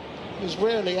Horan was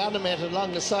rarely animated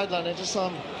along the sideline. I just saw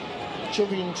him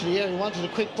jumping into the air. He wanted a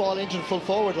quick ball into the full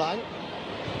forward line.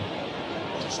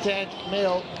 Instead,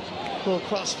 Mayo go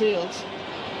across field,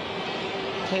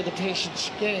 play the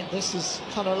patient game. This is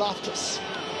Conor Loftus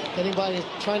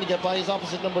trying to get by his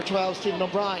opposite number 12, Stephen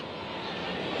O'Brien.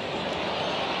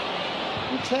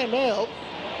 We play Mayo.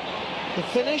 The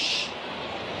finish,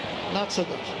 not so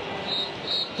good.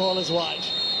 Ball is wide,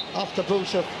 off the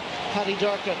boot of Paddy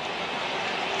Durkin.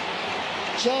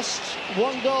 Just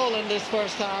one goal in this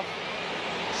first half,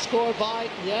 scored by,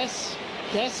 yes,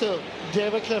 guess who?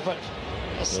 David Clifford.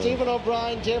 Stephen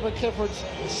O'Brien, David Clifford's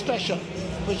special,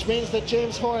 which means that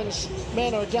James Horan's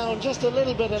men are down just a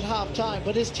little bit at half-time,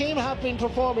 but his team have been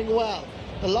performing well.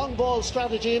 The long ball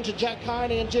strategy into Jack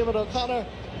Carney and Diarmuid O'Connor,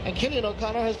 and Cillian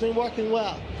O'Connor has been working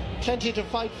well. Plenty to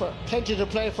fight for, plenty to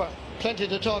play for, plenty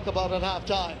to talk about at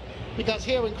half-time. Because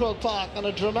here in Croke Park, on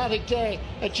a dramatic day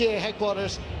at GA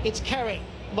headquarters, it's Kerry,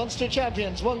 Munster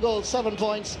champions, 1 goal, 7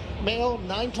 points, Mayo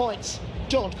 9 points.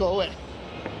 Don't go away.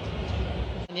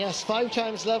 And yes, 5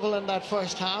 times level in that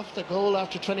first half. The goal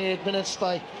after 28 minutes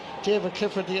by David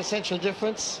Clifford, the essential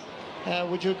difference.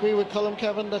 Would you agree with Colm,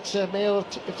 Kevin, that Mayo,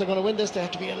 if they're going to win this, they have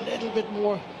to be a little bit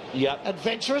more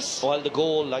adventurous? Well, the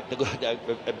goal,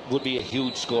 would be a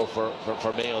huge score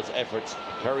for Mayo's efforts.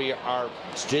 Kerry are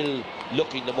still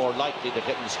looking the more likely. They're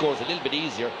getting the scores a little bit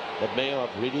easier, but Mayo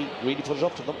have really put it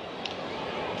up to them.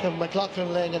 Kevin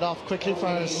McLaughlin laying it off quickly for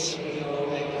us.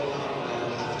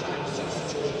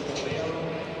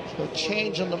 So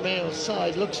change on the Mayo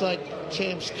side. Looks like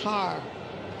James Carr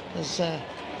has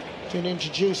been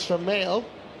introduced from Mayo,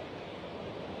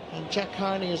 and Jack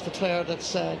Carney is the player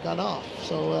that's gone off.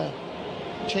 So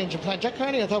change of plan. Jack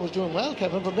Carney I thought was doing well,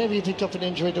 Kevin, but maybe he picked up an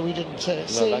injury that we didn't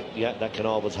see. That can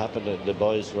always happen. The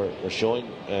boys were showing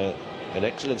an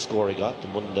excellent score he got, the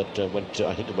one that went to,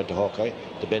 I think it went to Hawkeye,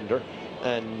 the bender,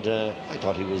 and I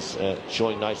thought he was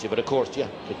showing nicely, but of course, yeah,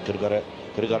 could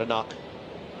have got a knock.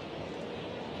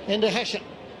 Into Hessian.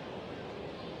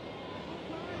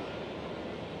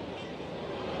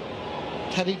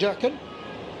 Teddy Durkin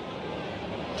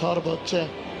thought about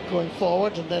going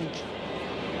forward, and then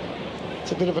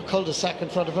it's a bit of a cul-de-sac in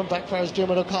front of him. Backfires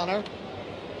Dermot O'Connor.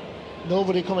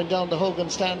 Nobody coming down the Hogan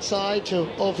stand side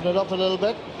to open it up a little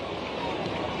bit.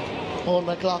 Owen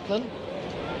McLaughlin.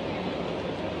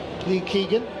 Lee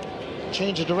Keegan.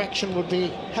 Change of direction would be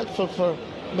helpful for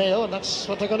Mayo, and that's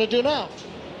what they're going to do now.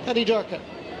 Teddy Durkin.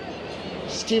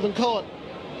 Stephen Cohen.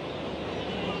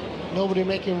 Nobody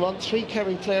making run. 3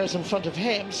 Kerry players in front of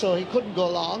him, so he couldn't go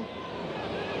long.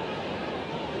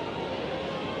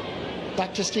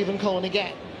 Back to Stephen Cohen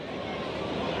again.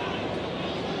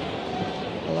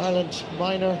 Ireland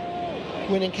minor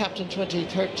winning captain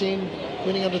 2013,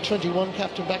 winning under 21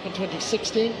 captain back in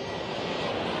 2016. I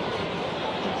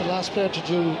think the last player to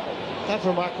do that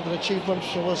remarkable achievement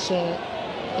was the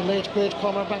late great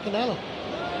Cormac McAnally,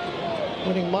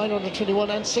 winning minor under 21,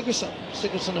 and Sigerson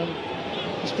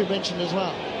must be mentioned as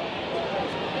well.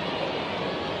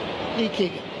 Lee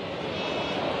Keegan.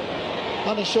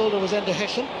 On his shoulder was Enda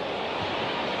Hessian.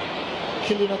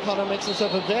 Killian O'Connor makes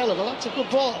himself available. That's a good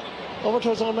ball. Over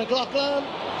towards Owen McLaughlin.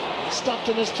 Stopped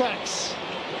in his tracks.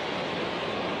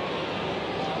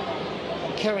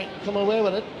 Kerry come away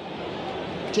with it.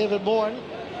 David Bourne.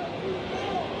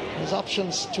 His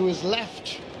options to his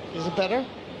left is better.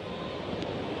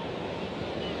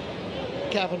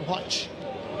 Gavin White.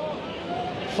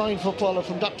 Fine footballer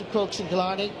from Dr. Crokes in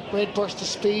Killarney. Great burst of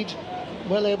speed.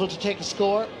 Well able to take a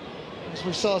score, as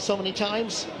we saw so many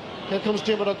times. Here comes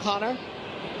Dermot O'Connor.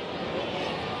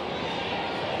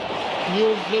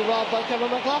 Beautifully robbed by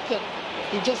Kevin McLaughlin.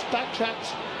 He just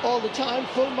backtracked all the time.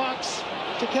 Full marks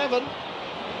to Kevin.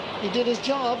 He did his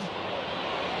job.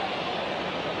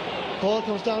 Ball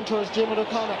comes down towards Dermot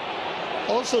O'Connor.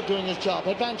 Also doing his job.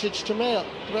 Advantage to Mayo.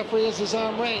 The referee has his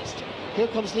arm raised. Here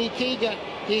comes Lee Keegan.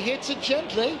 He hits it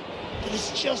gently, but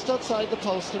it's just outside the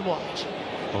post and wide.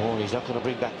 Oh, he's not going to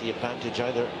bring back the advantage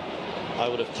either. I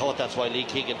would have thought that's why Lee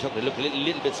Keegan took it. It looked a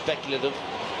little bit speculative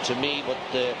to me, but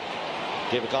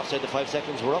David Goff said the 5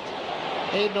 seconds were up.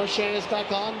 Aidan O'Shea is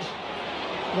back on.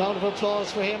 Round of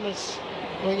applause for him as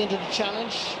going into the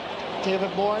challenge.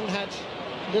 David Bourne had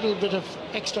a little bit of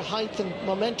extra height and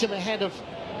momentum ahead of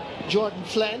Jordan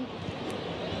Flynn.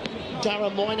 Dara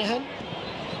Moynihan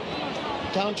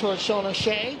down towards Sean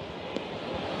O'Shea.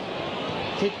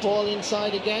 Quick ball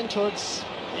inside again towards,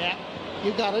 yeah,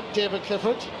 you got it, David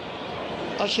Clifford.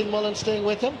 Oisin Mullen staying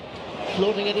with him.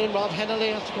 Floating it in. Rob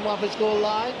Hennelly has to come off his goal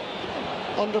line.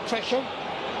 Under pressure.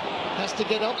 Has to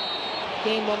get up.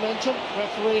 Gain momentum.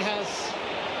 Referee has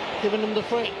given him the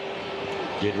free.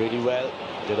 Did really well.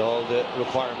 Did all the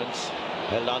requirements.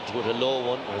 Held on to it, a low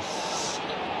one. Was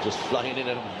just flying in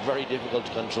and very difficult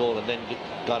to control, and then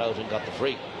got out and got the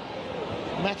free.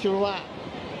 Matthew Rowan,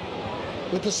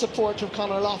 with the support of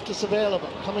Conor Loftus available.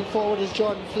 Coming forward is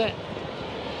Jordan Flynn.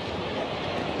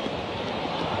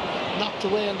 Knocked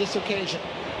away on this occasion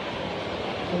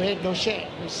from Aidan O'Shea,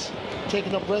 who's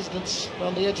taken up residence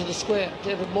on the edge of the square.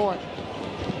 David Moore.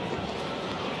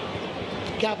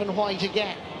 Gavin White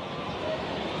again.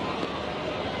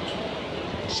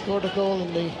 Scored a goal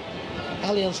in the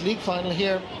Allianz League final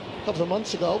here a couple of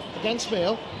months ago against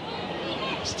Mayo.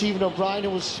 Stephen O'Brien, who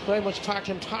was very much part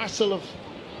and parcel of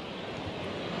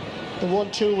the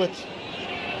 1-2 with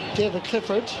David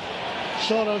Clifford.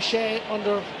 Sean O'Shea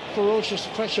under ferocious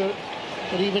pressure,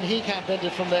 but even he can't bend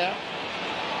it from there.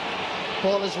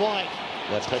 Ball is wide.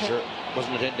 That pressure,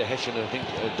 wasn't it Enda Hessian, I think,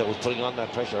 that was putting on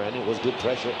that pressure, and it was good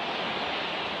pressure.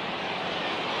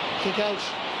 Kick out.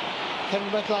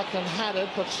 Kevin McLaughlin had it,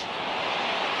 but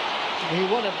he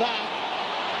won it back.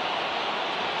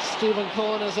 Stephen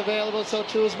Cohen is available, so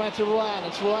too is Matthew Rowan.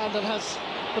 It's Rowan that has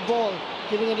the ball,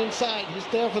 giving it inside. He's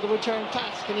there for the return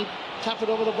pass. Can he tap it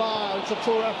over the bar? It's a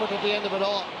poor effort at the end of it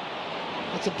all.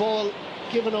 It's a ball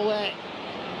given away.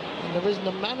 And there isn't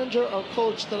a manager or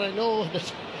coach that I know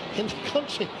in the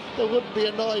country that wouldn't be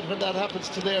annoyed when that happens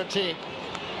to their team.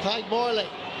 Clyde Morley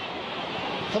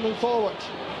coming forward.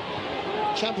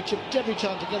 Championship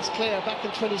debutant against Clare back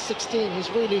in 2016. He's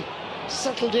really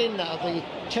settled in now, the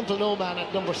Temple No man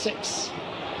at number 6.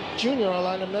 Junior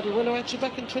All-Ireland medal winner actually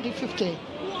back in 2015.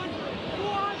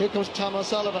 Here comes Tom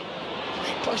O'Sullivan.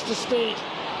 Burst of speed.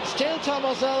 Still Tom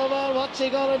O'Sullivan. What's he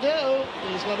going to do?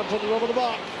 He's going to put it over the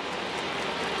bar.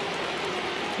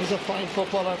 He's a fine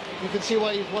footballer. You can see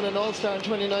why he's won an All-Star in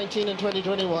 2019 and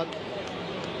 2021.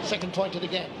 Second point of the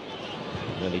game.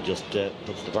 And he just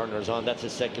puts the burners on. That's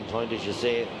his second point, as you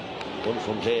say. One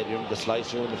from play, the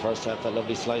slicer in the first half, that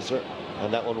lovely slicer,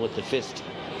 and that one with the fist.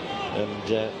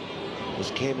 And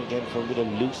just came again for a bit of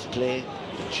loose play.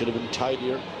 It should have been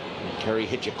tidier. And Kerry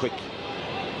hit you quick.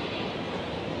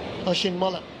 Oisin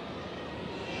Mullen.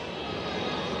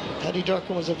 Paddy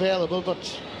Durcan was available,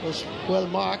 but was well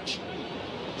marked.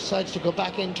 Decides to go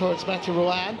back in towards Matthew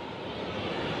Rowan.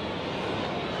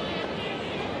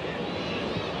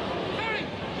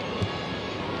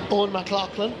 Owen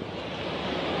McLaughlin.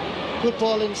 Good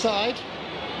ball inside.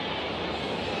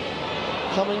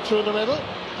 Coming through the middle.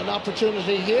 An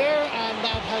opportunity here, and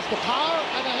that has the power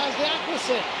and it has the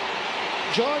accuracy.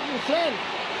 Jordan Flynn,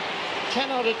 10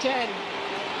 out of 10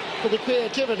 for the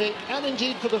creativity and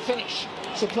indeed for the finish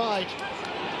supplied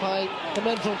by the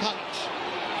men from Connacht.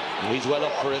 He's well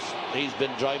up for it. He's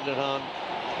been driving it on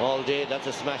all day. That's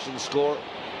a smashing score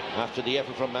after the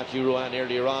effort from Matthew Rowan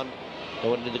earlier on. It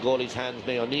went into the goalie's hands.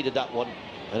 Mayo needed that one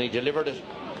and he delivered it.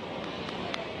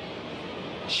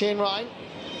 Shane Ryan.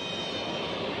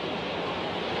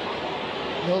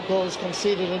 No goals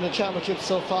conceded in the championship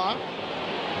so far.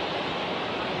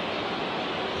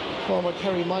 Former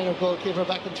Kerry minor goalkeeper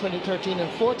back in 2013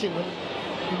 and 14 when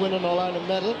he won an All-Ireland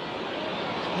medal.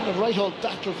 Had a right old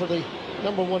battle for the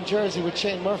 #1 jersey with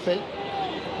Shane Murphy.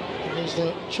 And he's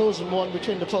the chosen one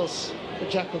between the posts for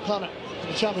Jack O'Connor in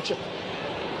the championship.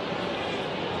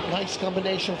 Nice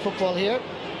combination football here.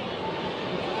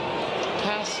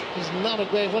 Pass is not a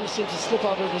great one. It seems to slip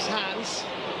out of his hands.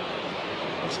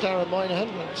 It's Darren Moynihan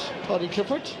and Paddy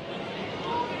Clifford.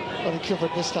 Paddy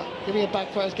Clifford this time. Giving it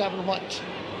back first, Gavin White.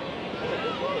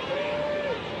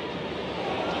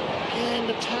 Again,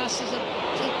 the pass is a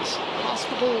bit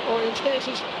hospital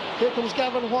orientated. Here comes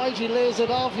Gavin White. He lays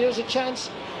it off. Here's a chance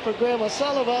for Graham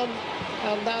O'Sullivan.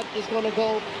 And that is going to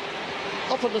go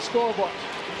up on the scoreboard.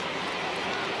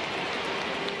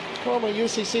 Former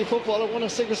UCC footballer, won a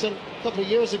Sigerson a couple of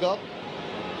years ago.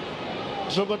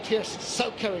 Drummond Pearce,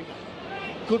 South Kerry.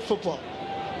 Good football.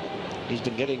 He's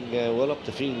been getting well up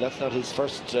the field. That's not his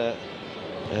first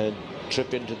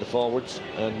trip into the forwards,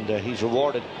 and he's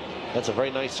rewarded. That's a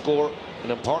very nice score,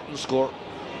 an important score.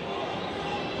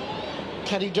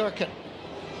 Paddy Durcan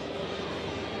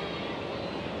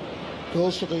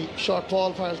goes for the short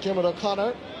ball for Dermot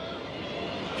O'Connor.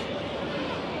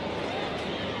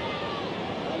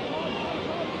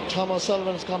 Tom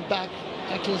O'Sullivan has gone back,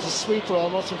 acting as a sweeper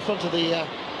almost in front of the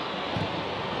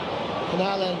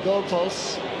Canal End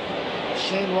goalposts.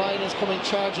 Shane Ryan is coming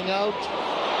charging out,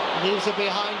 leaves it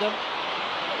behind him.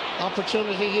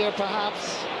 Opportunity here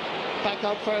perhaps. Back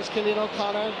out first, Killian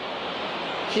O'Connor.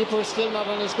 Keeper still not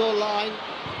on his goal line.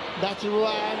 Matthew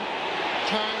Rowan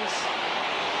turns.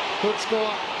 Good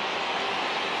score.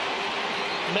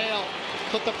 Mayo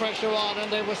put the pressure on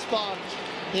and they respond.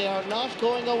 They are not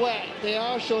going away. They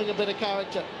are showing a bit of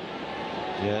character.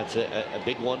 Yeah, it's a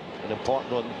big one, an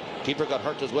important one. Keeper got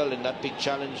hurt as well in that big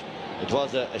challenge. It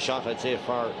was a shot, I'd say,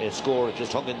 for a score. It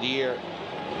just hung in the air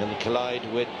and collide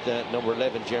with number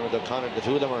 11, Dermot O'Connor. The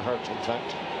two of them are hurt, in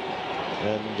fact.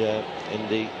 And in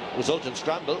the resultant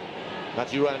scramble,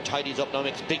 Matthew Ryan tidies up now,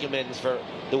 makes big amends for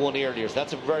the one earlier. So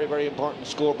that's a very, very important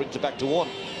score, brings it back to 1.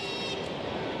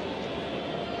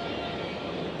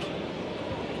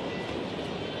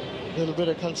 A little bit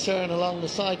of concern along the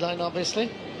sideline,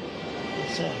 obviously.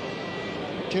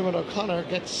 Dermot O'Connor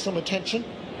gets some attention.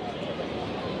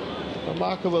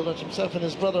 Remarkable that himself and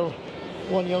his brother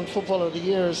won Young Footballer of the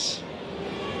Years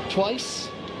twice.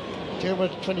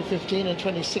 Dermot 2015 and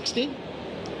 2016.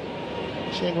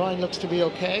 Shane Ryan looks to be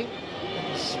okay.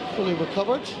 He's fully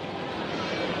recovered.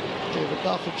 David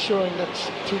Goff ensuring that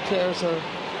two players are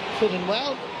fitting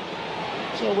well.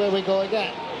 So away we go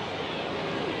again.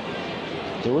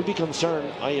 There will be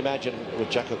concern, I imagine,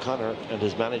 with Jack O'Connor and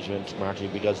his management, Marty,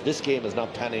 because this game is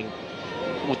not panning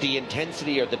with the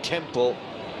intensity or the tempo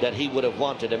that he would have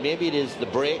wanted. And maybe it is the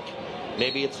break.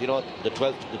 Maybe it's, you know, the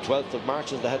 12th of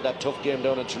March, as they had that tough game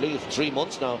down in Tralee. It's 3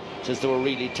 months now since they were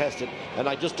really tested. And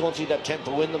I just don't see that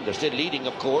tempo in them. They're still leading,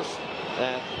 of course,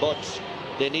 but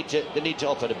they need to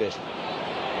up it a bit.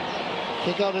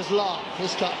 Kick out is long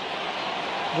this time.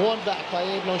 Won back by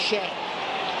Aidan O'Shea.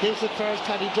 Gives it first,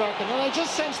 Paddy Durcan. And I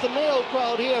just sense the Mayo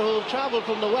crowd here who have travelled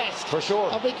from the west, for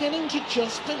sure, are beginning to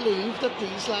just believe that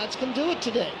these lads can do it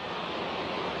today.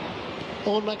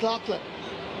 Owen McLaughlin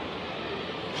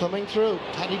coming through.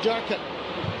 Paddy Durcan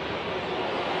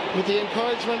with the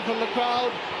encouragement from the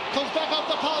crowd. Comes back up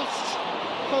the post.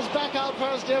 Comes back out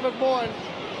first, David Moore.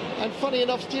 And funny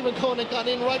enough, Stephen Conant got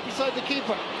in right beside the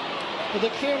keeper. But the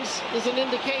clearance is an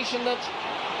indication that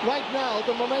right now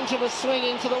the momentum is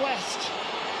swinging to the west.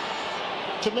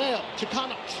 To Mayo, to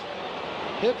Connacht.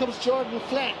 Here comes Jordan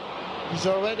Flynn. He's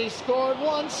already scored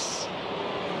once.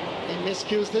 He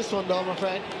miscues this one though, I'm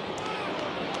afraid.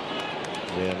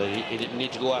 Yeah, he didn't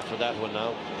need to go after that one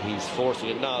now. He's forcing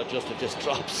it now, just if this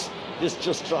drops. This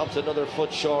just drops another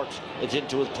foot short. It's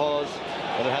into his paws,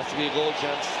 and it has to be a goal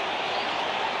chance.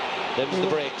 Them's the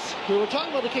breaks. We were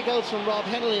talking about the kickouts from Rob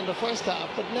Hennelly in the first half,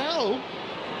 but now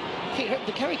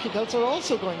the Kerry kickouts are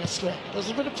also going astray. There's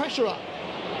a bit of pressure on.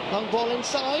 Long ball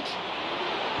inside.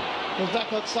 Goes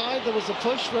back outside. There was a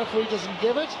push. Referee doesn't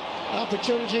give it. An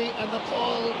opportunity, and the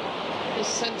ball is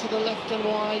sent to the left and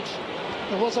wide.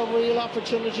 There was a real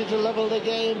opportunity to level the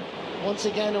game. Once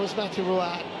again, it was Matthew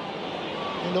Ruad.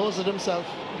 He knows it himself.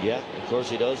 Yeah, of course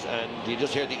he does. And you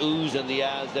just hear the oohs and the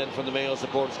ahs then from the Mayo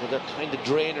supporters, because they're kind of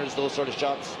drainers, those sort of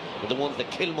shots. They're the ones that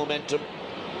kill momentum.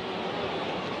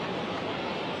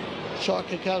 Short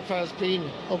kick out for has been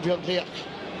O'Bjorn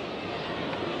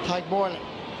Tyke Morley.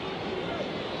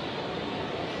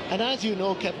 And as you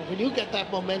know, Kevin, when you get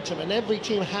that momentum, and every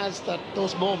team has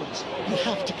those moments, you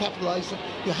have to capitalise it.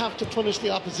 You have to punish the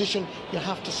opposition. You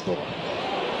have to score.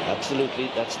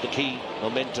 Absolutely, that's the key.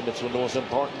 Momentum, it's one of the most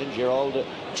important things. You hear all the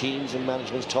teams and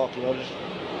managements talking about it.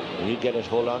 When you get it,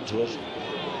 hold on to it.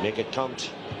 Make it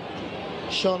count.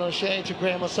 Sean O'Shea to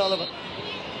Graham O'Sullivan.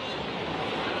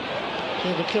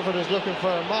 David Clifford is looking for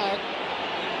a mark.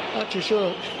 Not too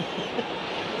sure.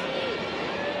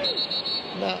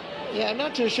 No. Yeah, I'm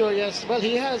not too sure, yes. Well,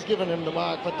 he has given him the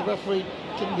mark, but the referee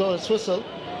didn't blow his whistle.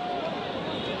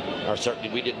 Or certainly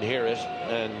we didn't hear it,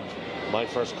 and my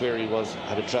first query was,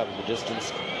 had it travelled the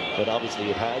distance? But obviously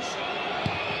it has.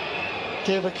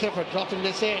 David Clifford dropping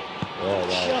this in. Oh,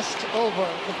 wow. Just over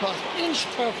the cross. Inch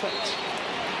perfect.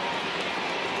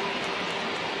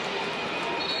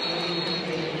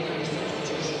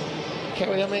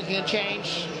 Kerry are making a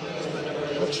change.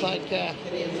 Looks like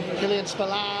Killian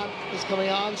Spillane is coming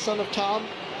on, son of Tom,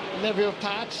 nephew of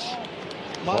Pat,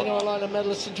 minor All-Ireland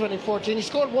medalist in 2014. He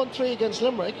scored 1-3 against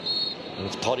Limerick. And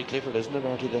it's Paddy Clifford, isn't it,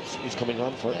 Marty, that he's coming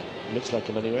on for? Yeah. Looks like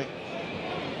him anyway.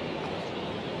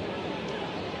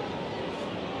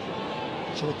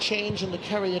 So a change in the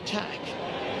Kerry attack.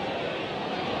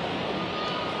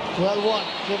 Well won.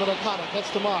 David O'Connor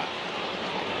gets the mark.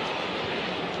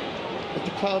 With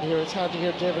the crowd here, it's hard to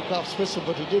hear David Goff's whistle,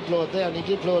 but he did blow it there, and he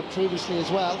did blow it previously as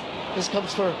well. This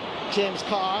comes for James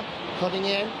Carr, cutting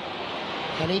in.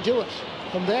 Can he do it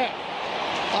from there?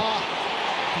 Ah,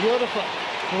 beautiful.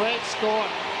 Great score.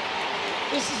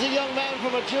 This is a young man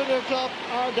from a junior club,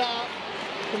 Ardagh,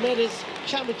 who made his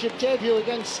championship debut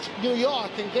against New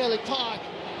York in Gaelic Park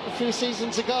a few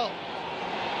seasons ago.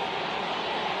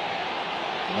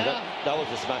 Yeah. That was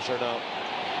a smasher now.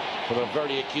 From a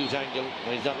very acute angle,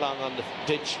 and he's not long on the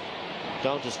pitch,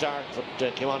 down to start,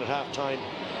 but came on at half time,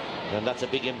 and that's a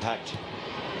big impact.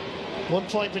 1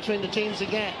 point between the teams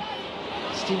again.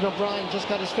 Stephen O'Brien just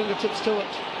got his fingertips to it.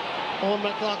 Owen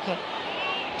McLaughlin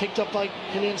picked up by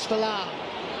Killian Spillane.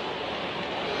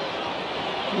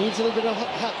 Needs a little bit of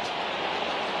help.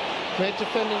 Great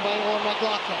defending by Owen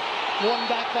McLaughlin. Won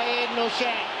back by Aidan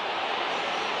O'Shea.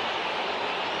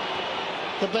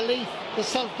 The belief, the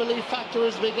self-belief factor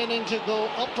is beginning to go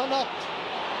up and up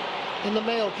in the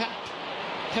Mayo camp.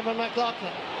 Kevin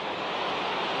McLaughlin.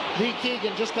 Lee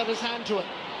Keegan just got his hand to it.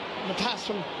 And the pass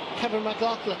from Kevin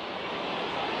McLaughlin.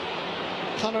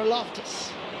 Conor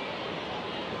Loftus.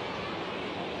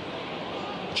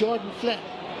 Jordan Flynn.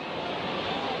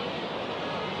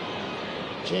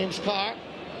 James Carr.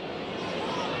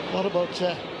 What about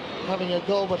having a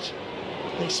go, but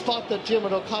they spot that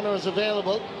Diarmuid O'Connor is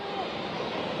available.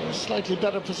 In a slightly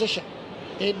better position.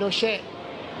 Aidan O'Shea.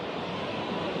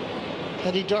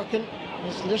 Eddie Durkin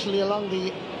was literally along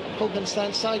the Hogan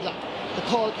stand sideline. The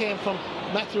call came from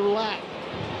Matthew Ruad.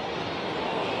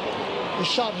 The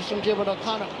shot is from Diarmuid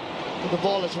O'Connor, but the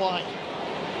ball is wide.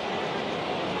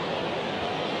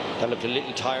 That looked a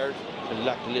little tired and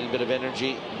lacked a little bit of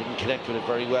energy. Didn't connect with it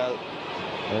very well,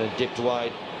 and it dipped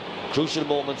wide. Crucial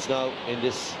moments now in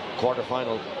this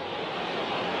quarter-final.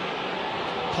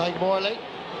 Tyke Morley.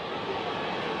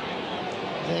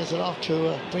 Lays it off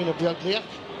to Brina Bjorgliak.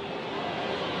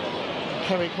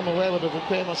 Kerry come away with it with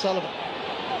Graham O'Sullivan.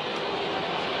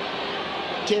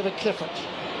 David Clifford.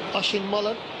 Oisin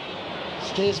Mullen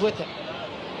stays with him.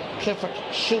 Clifford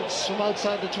shoots from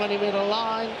outside the 20-metre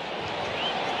line.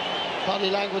 Body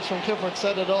language from Clifford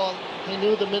said it all. He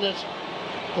knew the minute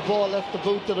the ball left the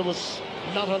boot that it was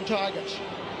not on target.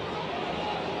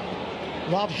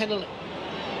 Rob Hennelly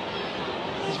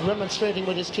is remonstrating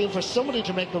with his team for somebody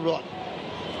to make a run.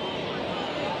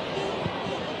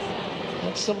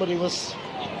 And somebody was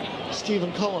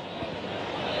Stephen Cohen.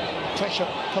 Pressure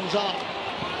comes on.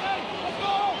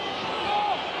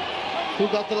 Who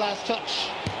got the last touch?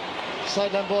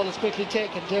 Sideline ball is quickly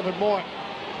taken. David Moore.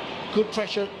 Good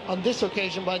pressure on this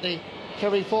occasion by the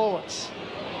Kerry forwards.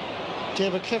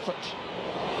 David Clifford.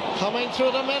 Coming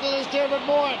through the middle is David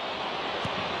Moore.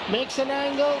 Makes an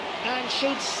angle and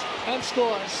shoots and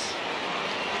scores.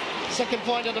 Second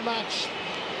point of the match.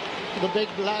 The big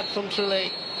lad from Tralee.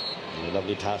 A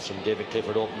lovely pass from David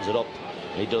Clifford, opens it up.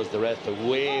 He does the rest, but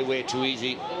way too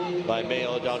easy by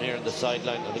Mayo down here on the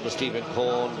sideline. I think it was Stephen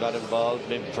Cohen got involved,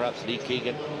 maybe perhaps Lee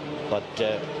Keegan, but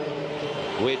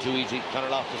way too easy. Conor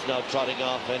Loftus now trotting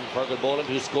off, and Fergal Boland,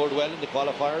 who scored well in the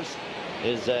qualifiers,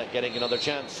 is getting another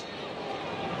chance.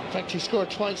 In fact, he scored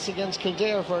twice against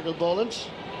Kildare, Fergal Boland,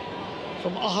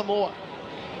 from Ahamore.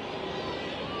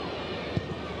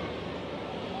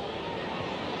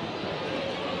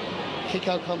 Kick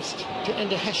out comes to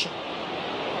Enda Hession.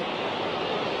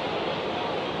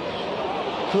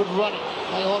 Good running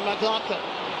by Owen McLaughlin.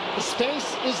 The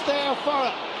space is there for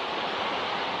it.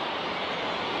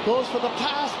 Goes for the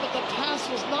pass, but the pass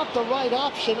was not the right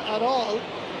option at all.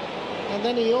 And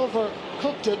then he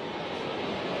overcooked it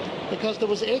because there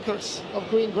was acres of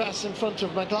green grass in front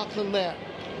of McLaughlin there.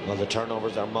 Well, the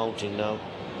turnovers are mounting now,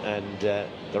 and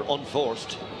they're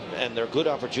unforced, and they're good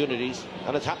opportunities,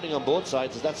 and it's happening on both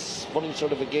sides. That's funny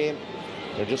sort of a game.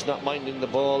 They're just not minding the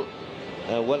ball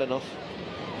well enough.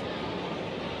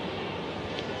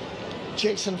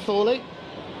 Jason Foley,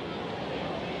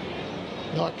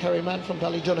 North Kerry man from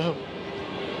Ballydonoghue.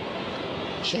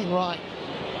 Shane Ryan.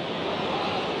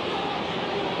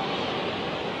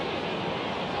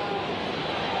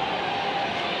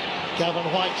 Gavin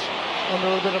White under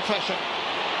a bit of pressure.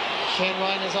 Shane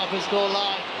Ryan is off his goal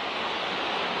line.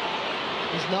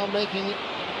 He's now making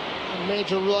a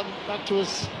major run back to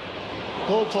his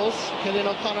goal post. Killian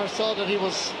O'Connor saw that he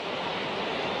was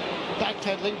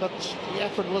backpedaling, but the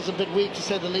effort was a bit weak, to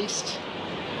say the least.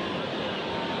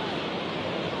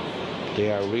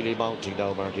 They are really mounting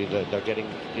now, Marty. They're getting,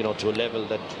 to a level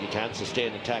that you can't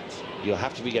sustain attacks. You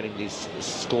have to be getting these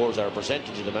scores, or a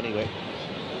percentage of them anyway.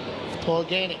 Paul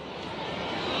Gainey.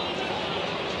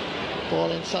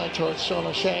 Ball inside towards Sean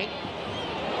O'Shea.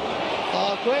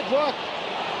 Oh, great work.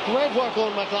 Great work,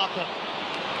 Owen McLaughlin.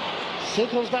 Still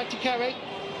comes back to Kerry.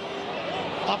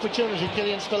 Opportunity,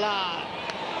 Killian Spillane.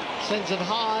 Sends it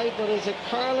high, but is it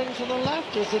curling to the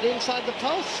left? Is it inside the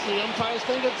post? The umpires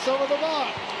think it's over the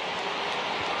bar.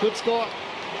 Good score.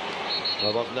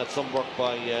 Well, wasn't that some work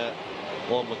by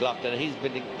Owen McLaughlin? He's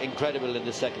been incredible in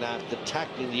the second half. The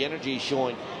tackling, the energy he's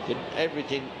showing, did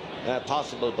everything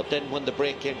possible. But then when the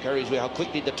break came Kerry's way, how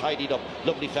quickly they tidied up.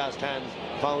 Lovely fast hands.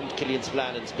 Found Killian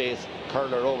Spillane in space.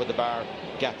 Curler over the bar.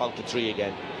 Gap out to 3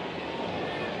 again.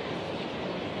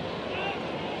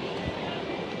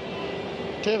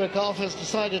 David Goff has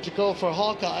decided to go for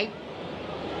Hawkeye.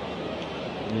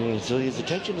 So his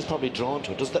attention is probably drawn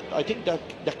to it. I think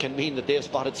that can mean that they've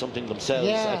spotted something themselves,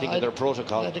 I think, in their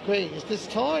protocol. I'd agree. Is this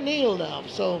Tor kneel now?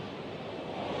 So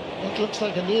it looks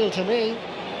like a kneel to me.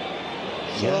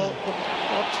 So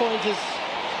that point is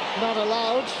not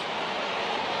allowed.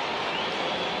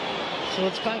 So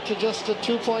it's back to just a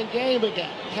 2-point game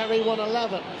again. Kerry won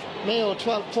 11, Mayo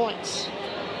 12 points.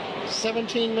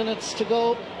 17 minutes to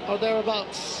go, or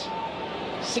thereabouts.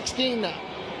 16 now,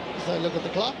 as I look at the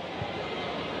clock.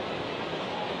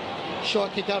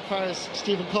 Short kick out far as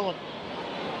Stephen Cohen.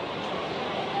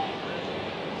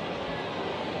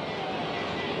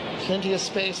 Plenty of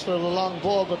space for the long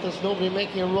ball, but there's nobody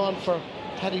making a run for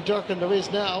Paddy Durkin. There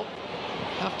is now.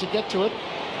 Have to get to it.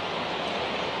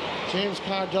 James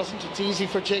Carr doesn't. It's easy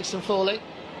for Jason Foley.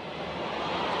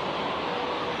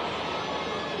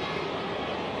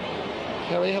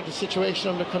 Kerry have the situation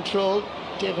under control.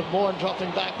 David Moore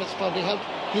dropping back has probably helped.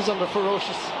 He's under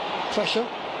ferocious pressure.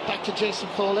 Back to Jason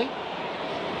Foley.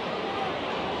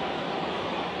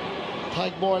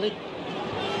 Tyke Morley.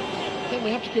 Then we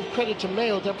have to give credit to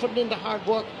Mayo. They're putting in the hard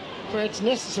work where it's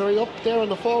necessary up there on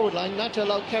the forward line, not to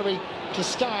allow Kerry to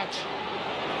start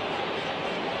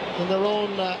in their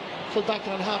own full back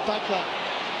and half back line.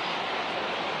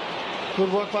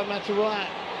 Good work by Matthew Ryan.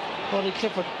 Bonnie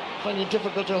Clifford finding it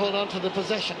difficult to hold on to the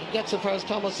possession. He gets it for as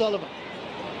Tom O'Sullivan.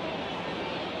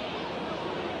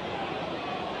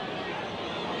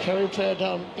 Kerry player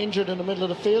down injured in the middle of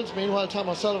the field. Meanwhile, Tom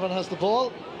O'Sullivan has the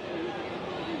ball.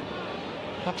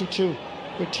 Happy to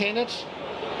retain it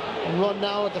and run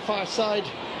now at the far side.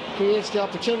 Creates the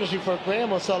opportunity for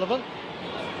Graham O'Sullivan.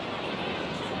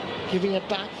 Giving it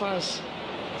back for us.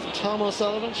 Tom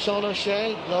O'Sullivan, Sean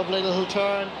O'Shea, lovely little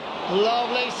turn.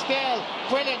 Lovely skill.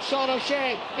 Brilliant. Sean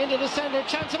O'Shea into the centre.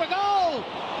 Chance of a goal.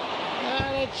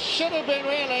 And it should have been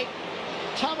really.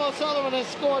 Tom O'Sullivan has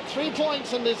scored 3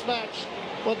 points in this match,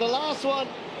 but the last one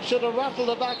should have rattled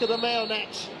the back of the Mayo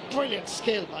net. Brilliant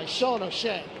skill by Sean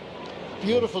O'Shea.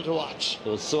 Beautiful to watch.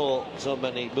 There was so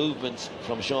many movements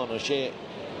from Sean O'Shea.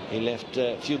 He left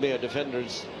a few Mayo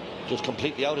defenders just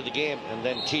completely out of the game and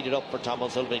then teed it up for Tom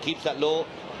O'Sullivan. He keeps that low,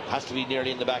 has to be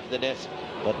nearly in the back of the net,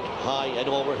 but high and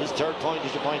over. His third point,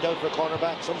 as you point out, for a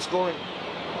cornerback, some scoring.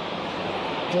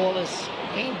 Ball is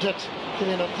aimed at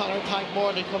Killian O'Connor. Tyke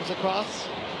Morley comes across.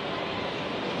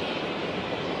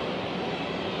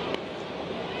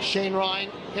 Shane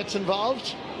Ryan gets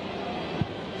involved.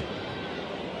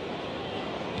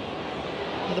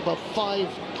 Had about 5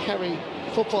 Kerry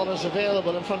footballers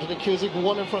available in front of the Cusick,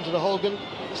 1 in front of the Hogan,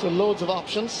 so loads of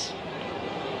options.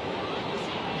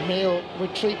 Mayo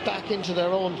retreat back into their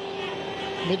own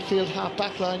midfield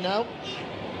half-back line now.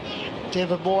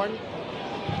 David Bourne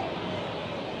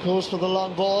goes for the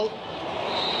long ball.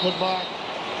 Good mark.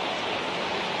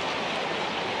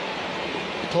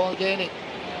 Paul Gainey.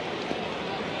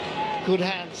 Good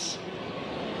hands.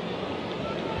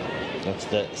 That's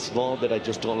the small bit I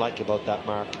just don't like about that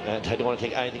mark, and I don't want to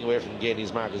take anything away from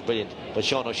Gainey's mark. Is brilliant, but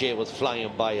Sean O'Shea was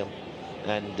flying by him,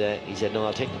 and he said, no,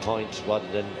 I'll take the point rather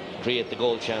than create the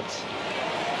goal chance.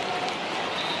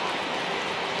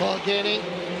 Paul Gainey,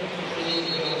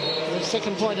 the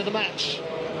second point of the match.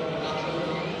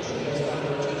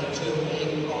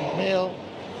 Mayo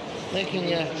making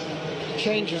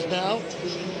changes now.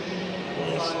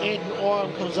 As Aidan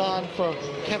Orme comes on for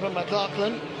Kevin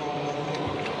McLaughlin.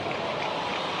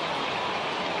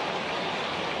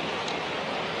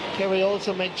 Kerry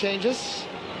also make changes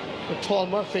with Paul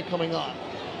Murphy coming on.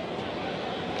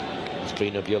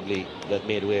 Screen of Yugli that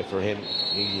made way for him.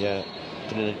 He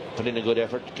put in a good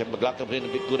effort. Kevin McLaughlin put in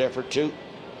a good effort too.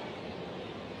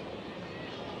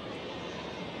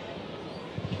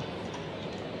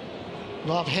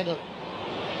 Rob Hennell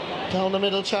down the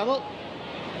middle channel.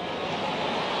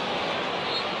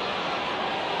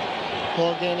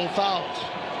 Paul Gainey fouled.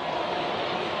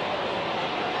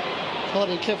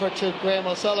 Cody Clifford to Graham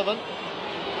O'Sullivan.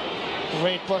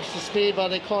 Great burst of speed by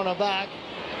the corner back.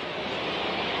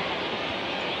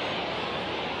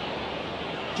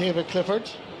 David Clifford.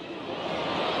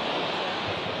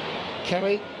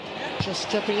 Kerry just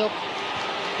stepping up,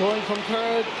 going from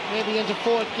third, maybe into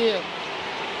fourth gear.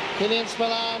 Killian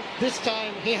Spillane, this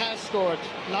time he has scored.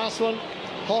 Last one,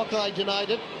 Hawkeye denied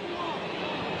it.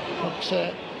 But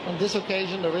on this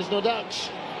occasion, there is no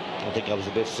doubt. I think I was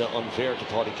a bit unfair to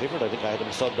Paddy Clifford. I think I had him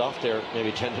subbed off there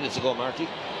maybe 10 minutes ago, Marty.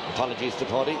 Apologies to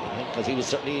Paddy, because he was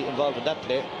certainly involved in that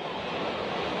play.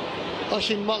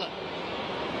 Oisin Mullen.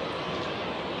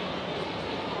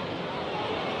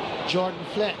 Jordan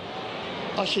Flynn.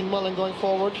 Oisin Mullen going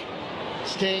forward.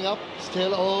 Staying up.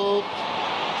 Still,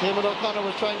 David O'Connor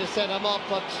was trying to set him up,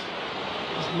 but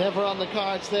he's never on the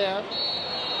cards there.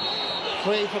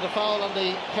 Free for the foul on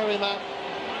the Kerry man.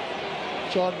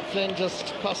 Jordan Flynn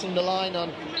just crossing the line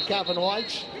on Gavin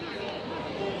White.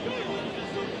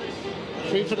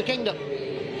 Free for the Kingdom.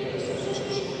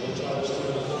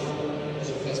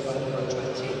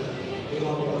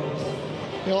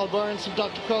 Noel Burns from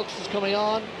Dr. Crooks is coming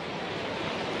on.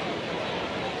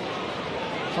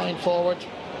 Fine forward.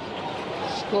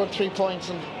 Scored 3 points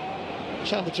in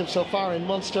championship so far in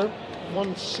Munster.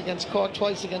 Once against Cork,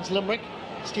 twice against Limerick.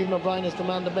 Stephen O'Brien is the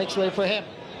man that makes way for him.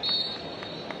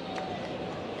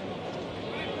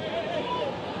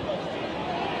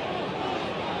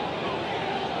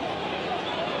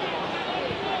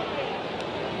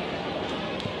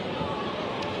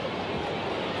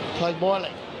 Tyke Morley.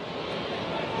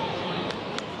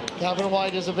 Gavin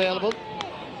White is available.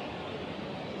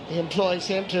 He employs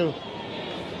him to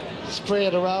spray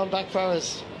it around. Back far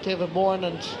is David Bourne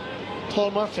and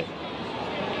Paul Murphy.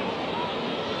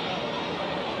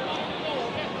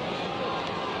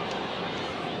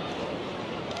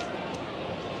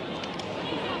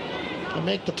 I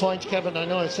make the point, Kevin, I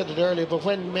know I said it earlier, but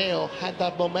when Mayo had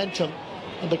that momentum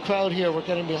and the crowd here were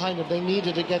getting behind them, they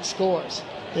needed to get scores.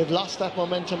 They've lost that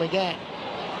momentum again.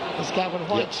 As Gavin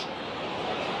White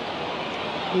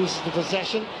loses the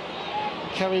possession.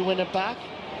 Kerry win it back.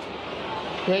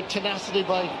 Great tenacity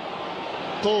by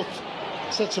both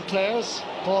sets of players.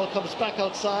 Ball comes back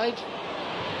outside.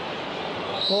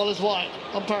 Ball is wide.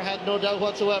 Umpire had no doubt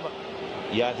whatsoever.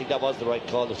 Yeah, I think that was the right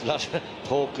call. There's a lot of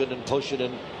poking and pushing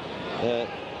and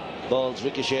balls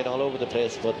ricocheting all over the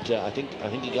place, but I think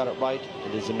he got it right.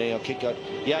 It is a Mayo kick out.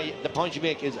 Yeah, the point you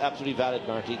make is absolutely valid,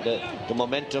 Marty. The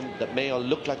momentum that Mayo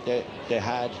looked like they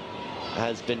had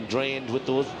has been drained with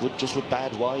just with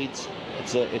bad wides.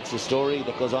 It's a story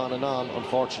that goes on and on,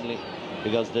 unfortunately,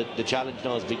 because the challenge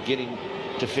now is beginning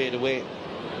to fade away.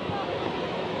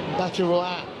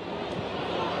 Baturoa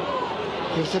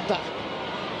gives it back.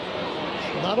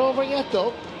 Not over yet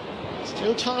though.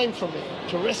 Still time for me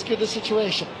to rescue the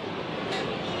situation.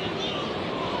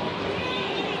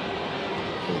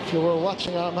 If you were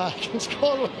watching our match against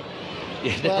Galway,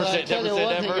 well, I tell you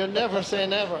one thing, you never say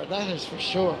never. That is for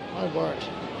sure. My word.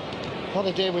 What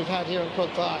a day we've had here in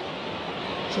Croke Park.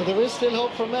 So there is still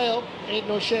hope for Mayo.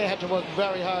 Aidan O'Shea had to work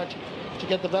very hard to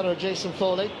get the better of Jason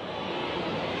Foley.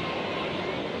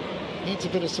 Needs a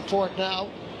bit of support now.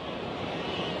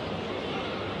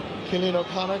 Cillian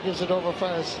O'Connor gives it over for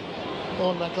his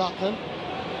own McLaughlin.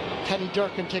 Paddy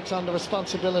Durkin takes on the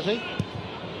responsibility.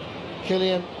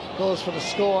 Cillian goes for the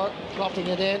score, dropping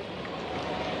it in.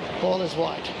 Ball is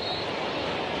wide.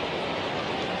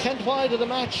 10th wide of the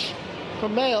match for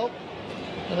Mayo,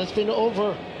 and it's been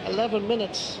over 11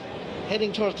 minutes,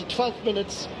 heading towards the 12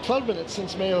 minutes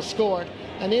since Mayo scored,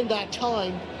 and in that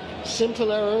time,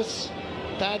 simple errors,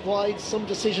 bad wides, some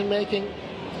decision making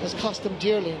has cost them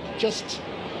dearly. Just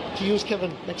to use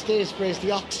Kevin McStay's phrase, the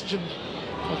oxygen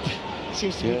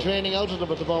seems to be draining out of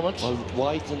them at the moment. Well,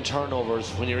 wides and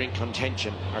turnovers when you're in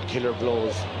contention are killer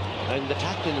blows. And the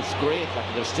tackling is great.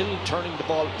 Like, they're still turning the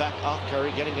ball back off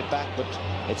Kerry, getting it back, but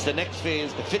it's the next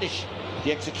phase, the finish,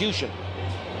 the execution.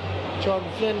 Jordan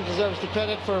Flynn deserves the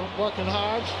credit for working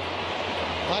hard.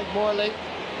 Mike Morley.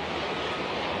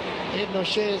 Aidan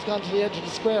O'Shea has gone to the edge of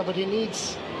the square, but he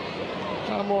needs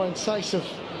far more incisive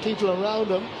people around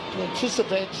him to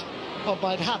anticipate what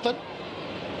might happen.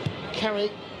 Kerry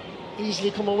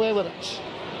easily come away with it.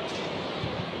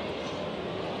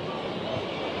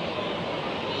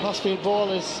 Crossfield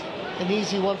ball is an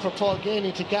easy one for Paul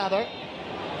Ganey to gather.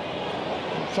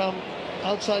 And from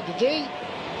outside the D,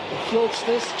 he floats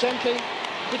this gently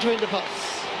between the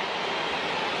posts.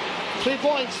 3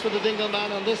 points for the Dingle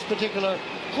man on this particular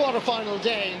quarter-final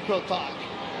day in Croke Park.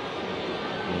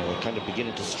 We're kind of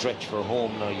beginning to stretch for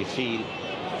home now, you feel,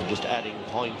 just adding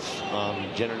points on,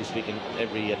 generally speaking,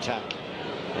 every attack.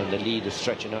 And the lead is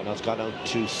stretching out now. It's gone out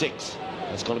to 6.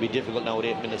 It's going to be difficult now with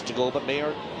 8 minutes to go, but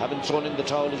Mayo haven't thrown in the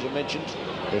towel, as you mentioned.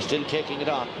 They're still taking it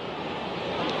on.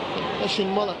 Oisin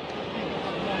Mullen.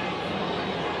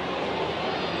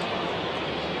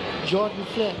 Jordan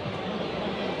Flynn.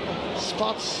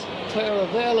 Spots player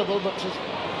available, but just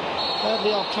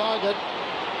badly off target.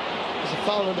 There's a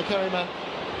foul on the Kerry man.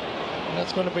 And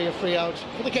that's going to be a free out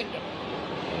for the Kingdom.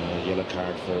 Yellow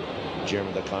card for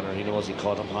Jeremy O'Connor. He knows he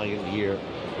caught him high in the air.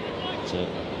 It's a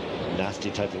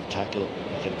nasty type of tackle.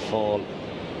 He can fall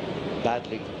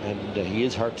badly, and he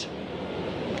is hurt.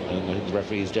 And I think the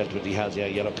referee has dealt with. He has a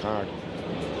yellow card.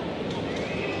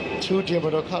 2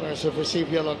 Diarmuid O'Connors have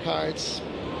received yellow cards.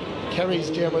 Kerry's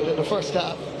Diarmuid in the first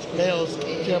half, Mayo's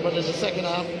Diarmuid in the second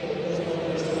half.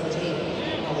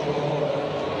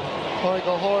 Corey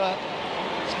Gohora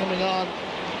is coming on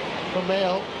for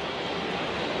Mayo.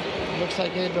 Looks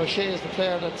like Aidan O'Shea is the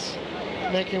player that's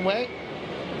making way.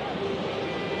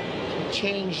 A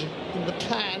change in the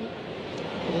plan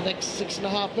for the next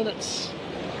 6.5 minutes.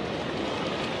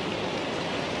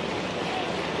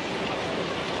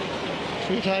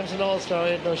 Three times an All-Star,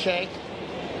 Aidan O'Shea.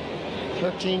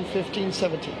 13, 15,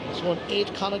 17. He's won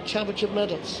 8 Connacht Championship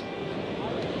medals.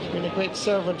 He's been a great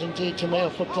servant indeed to Mayo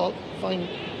football. Fine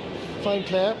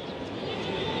player.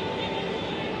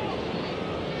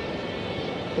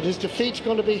 But his defeat's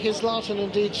going to be his lot, and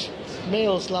indeed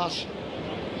Mayo's lot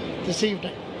this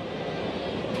evening.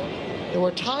 There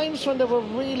were times when they were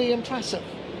really impressive,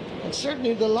 and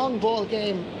certainly the long ball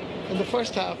game in the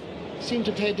first half seemed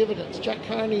to pay dividends. Jack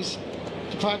Carney's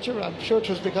departure, I'm sure it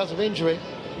was because of injury.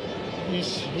 He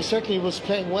certainly was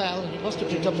playing well. He must have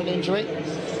picked up an injury.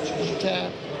 But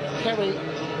Kerry,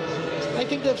 I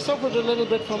think they've suffered a little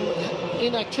bit from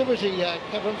inactivity,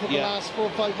 Kevin, for the last 4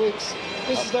 or 5 weeks.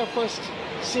 This is their first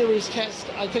series test.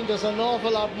 I think there's an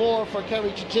awful lot more for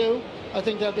Kerry to do. I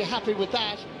think they'll be happy with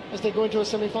that as they go into a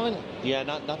semi-final. Yeah,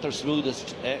 not their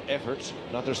smoothest effort,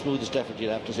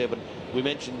 you'd have to say, but we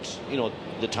mentioned, you know,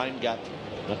 the time gap,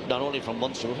 not only from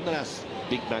Munster, but from the last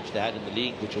big match they had in the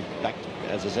league, which was back,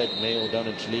 as I said, Mayo down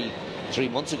in Tralee 3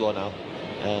 months ago now.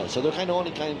 So they're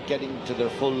only getting to their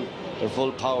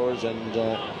full powers, and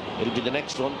it'll be the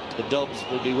next one. The Dubs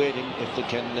will be waiting if they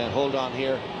can hold on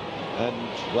here and,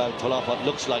 well, pull off what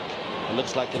looks like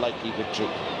a likely victory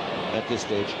at this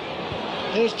stage.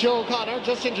 Here's Joe O'Connor,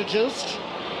 just introduced.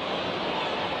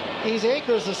 He's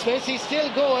acres of space. He's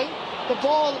still going. The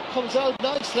ball comes out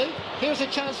nicely. Here's a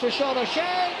chance for Sean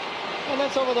O'Shea, and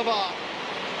that's over the bar.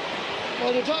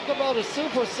 Well, you talk about a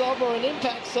super sub or an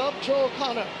impact sub, Joe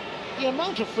O'Connor. The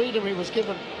amount of freedom he was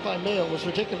given by Mayo was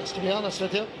ridiculous, to be honest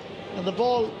with you. And the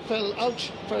ball fell out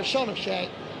for Sean O'Shea.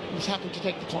 He was happy to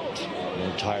take the point.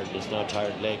 No tiredness, no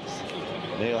tired legs.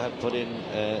 Mayo have put in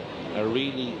a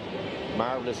really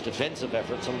marvellous defensive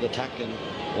effort. Some of the tackling,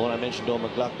 one I mentioned, Owen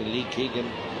McLaughlin, Lee Keegan,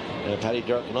 Paddy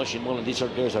Dirk and Oisin Mullen, these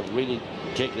sort of players have really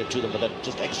taken it to them, but that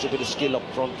just extra bit of skill up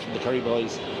front from the Kerry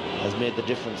boys has made the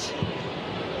difference.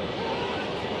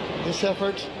 This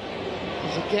effort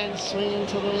is again swinging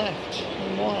to the left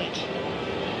and wide.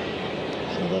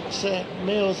 So that's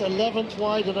Mayo's 11th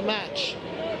wide of the match.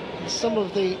 And some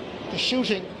of the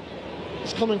shooting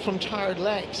is coming from tired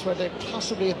legs, where they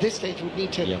possibly at this stage would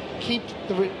need to keep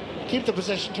the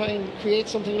possession, try and create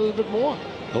something a little bit more.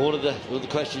 One of the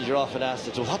questions you're often asked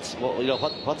is, so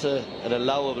what's an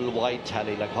allowable wide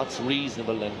tally? Like, what's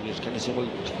reasonable? And you kind of say, well,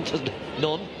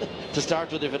 none to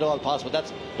start with, if at all possible.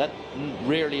 That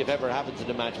rarely, if ever, happens in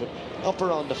a match. But up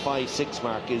around the 5-6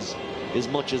 mark is as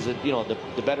much as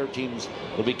the better teams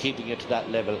will be keeping it to that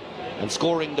level and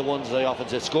scoring the ones, I often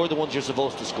say, score the ones you're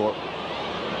supposed to score.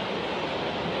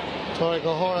 Torric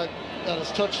O'Hora got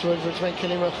his touch to it, which meant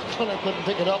Killian O'Connor couldn't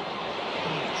pick it up.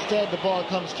 Instead, the ball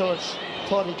comes towards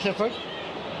Paudie Clifford.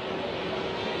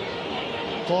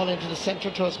 Ball into the centre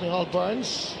towards Micheál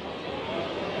Burns.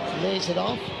 Lays it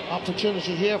off.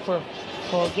 Opportunity here for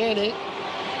Paul Gainey.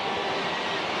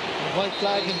 The white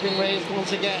flag has been raised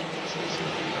once again.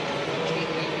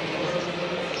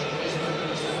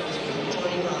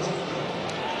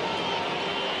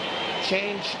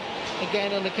 Change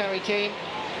again on the Kerry team.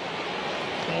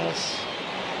 Yes.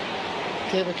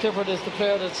 David Clifford is the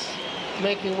player that's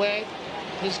making way.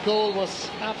 His goal was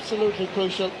absolutely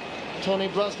crucial. Tony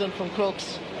Brosnan from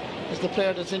Crooks is the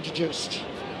player that's introduced.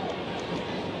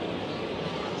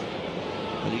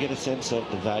 And you get a sense of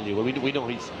the value. Well, we know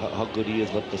how good he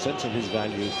is, but the sense of his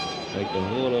value, like the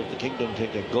whole of the kingdom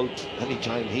take a gulp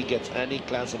anytime he gets any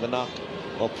class of a knock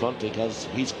up front, because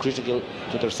he's critical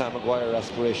to their Sam Maguire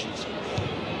aspirations.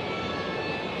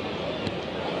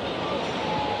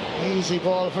 Easy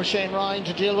ball for Shane Ryan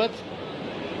to deal with.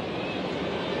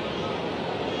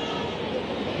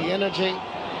 The energy.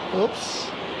 Oops.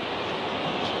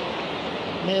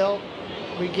 Mayo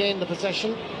regained the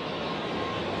possession.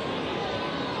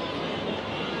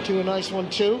 To a nice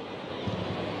 1-2.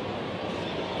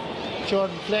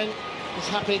 Jordan Flynn is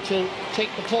happy to take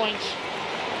the point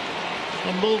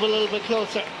and move a little bit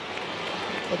closer,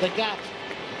 but the gap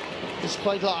is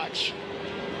quite large.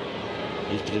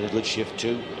 He's put in a good shift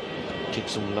too, kicked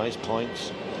some nice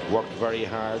points, worked very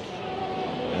hard,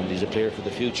 and he's a player for the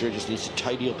future. Just needs to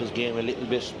tidy up his game a little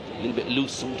bit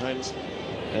loose sometimes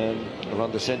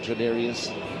around the central areas,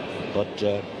 but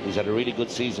he's had a really good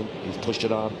season. He's pushed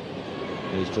it on,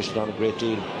 and he's pushed it on a great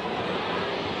deal.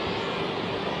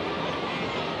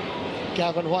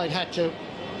 Gavin White had to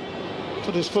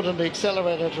put his foot on the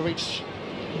accelerator to reach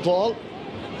the ball.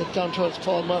 It down towards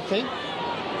Paul Murphy.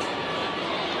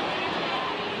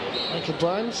 Michael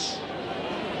Burns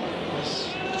is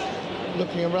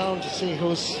looking around to see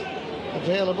who's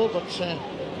available, but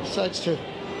decides to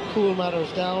cool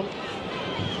matters down,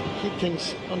 keep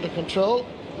things under control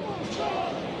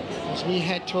as we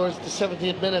head towards the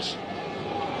 70th minute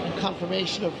and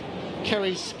confirmation of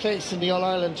Kerry's place in the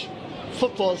All-Ireland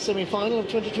football semi-final of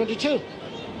 2022.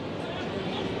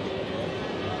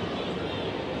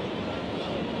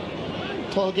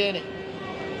 Paul Gainey.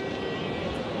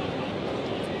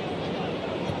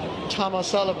 Tom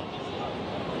O'Sullivan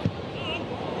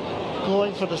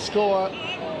going for the score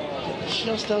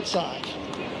just outside.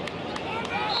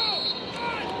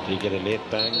 Did he get a late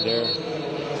bang there?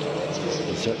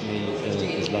 He certainly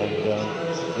is lying down.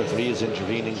 The referee is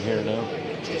intervening here now.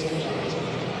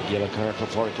 Yellow card for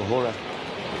Torric O'Hora.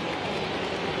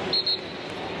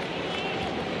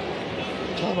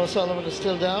 Tom O'Sullivan is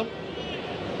still down.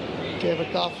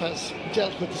 David Goff has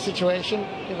dealt with the situation,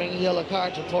 giving a yellow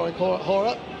card to Torric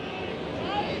O'Hora.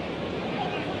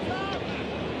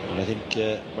 And I think,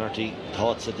 Marty,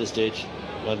 thoughts at this stage,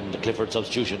 when the Clifford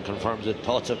substitution confirms it,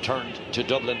 thoughts have turned to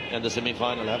Dublin in the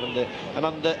semi-final, haven't they? And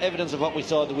on the evidence of what we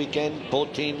saw the weekend,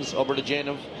 both teams over the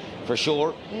Janov, for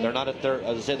sure. They're not at their,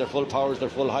 as I say, their full powers, their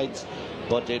full heights,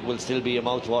 but it will still be a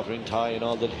mouth-watering tie and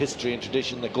all the history and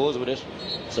tradition that goes with it.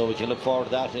 So we can look forward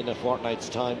to that in a fortnight's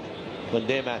time when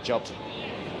they match up.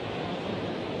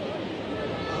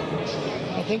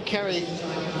 I think Kerry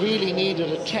really needed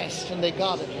a test, and they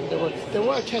got it. They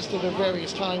were tested at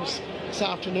various times this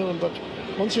afternoon, but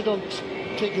once you don't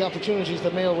take the opportunities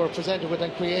that Mayo were presented with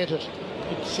and created,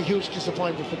 it's a huge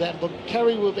disappointment for them. But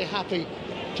Kerry will be happy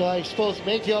to, I suppose,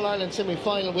 make the All-Ireland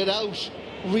semi-final without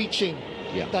reaching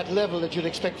that level that you'd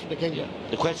expect from the Kingdom.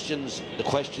 The questions,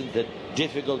 the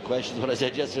difficult questions, when I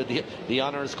said yesterday, the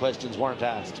honours questions weren't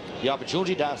asked. The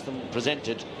opportunity to ask them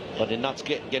presented, but in not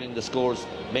getting the scores,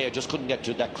 Mayo just couldn't get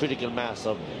to that critical mass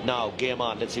of, now, game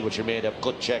on, let's see what you're made of,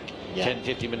 gut check,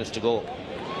 10-15 minutes to go.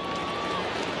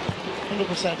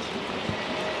 100%.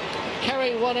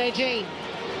 Kerry 118,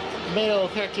 Mayo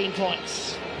 13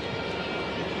 points.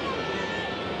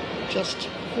 Just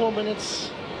 4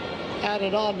 minutes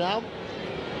added on now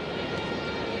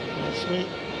as we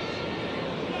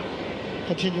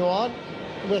continue on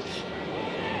with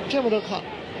Jim O'Connor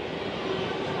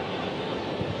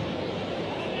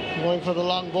going for the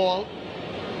long ball.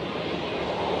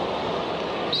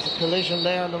 There's a collision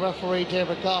there, and the referee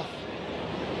David Goff,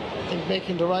 I think,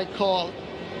 making the right call.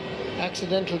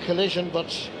 Accidental collision, but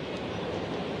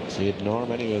see it,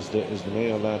 Norm, anyway, as the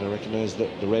Mayo lad. I recognise the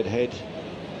red head.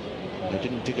 I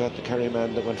didn't pick out the Kerry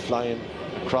man that went flying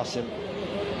across him,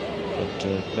 but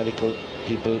medical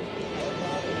people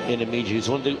in immediately.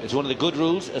 It's one of the good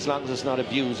rules, as long as it's not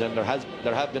abused, and there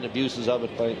have been abuses of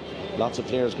it by lots of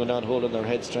players going down holding their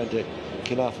heads trying to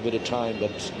kill off a bit of time,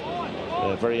 but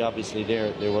very obviously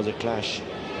there was a clash.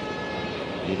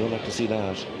 You don't like to see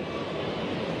that.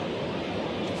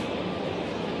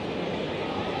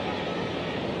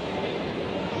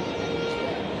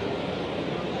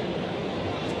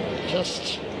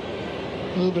 Just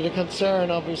a little bit of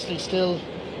concern, obviously, still.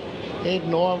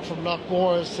 Aidan Orme from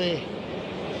Knockmore is the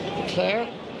player,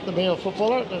 the Mayo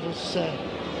footballer, that is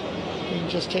being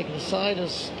just taken aside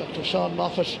as Dr. Sean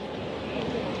Moffat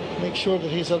makes sure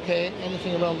that he's okay.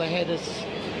 Anything around the head is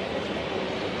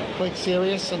quite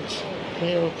serious, and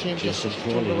Mayo team just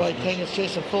doing the right thing. It's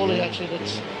Jason Foley actually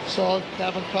that's saw.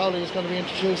 Gavin Crowley is going to be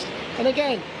introduced, and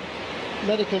again,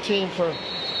 medical team for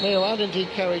Mayo and indeed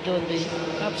Kerry doing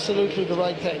absolutely the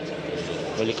right thing.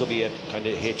 Well, it could be a kind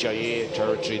of HIA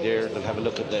territory there. They'll have a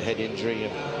look at the head injury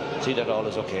and see that all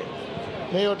is okay.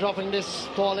 Mayo dropping this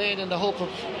ball in the hope of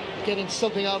getting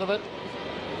something out of it.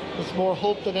 There's more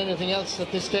hope than anything else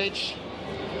at this stage.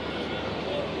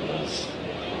 As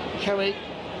Kerry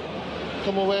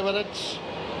come away with it.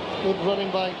 Good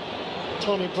running by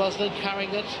Tony Brosnan,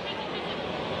 carrying it,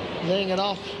 laying it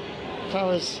off. As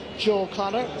far as Joe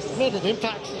O'Connor, immediate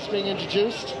impact is being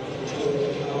introduced.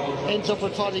 Ends up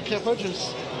with Paddy Clifford, who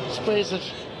sprays it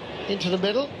into the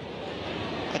middle.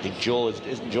 I think Joe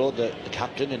isn't Joe the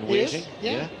captain in waiting?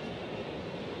 Yeah.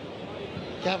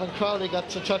 Gavin Crowley got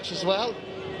to touch as well.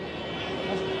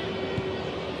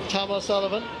 Tom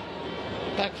O'Sullivan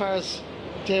backfires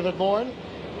David Moran.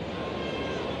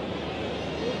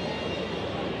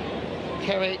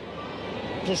 Kerry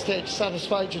at this stage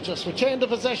satisfied to just retain the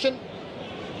possession.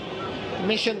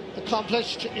 Mission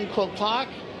accomplished in Croke Park.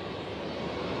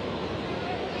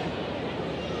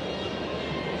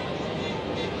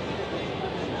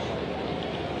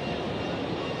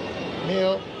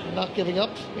 Mayo not giving up.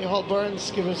 Micheál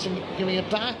Burns giving it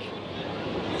back.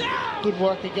 Good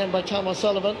work again by Tom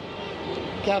O'Sullivan.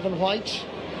 Gavin White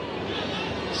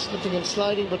slipping and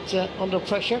sliding, but under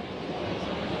pressure.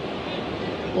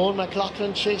 Owen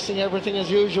McLaughlin chasing everything as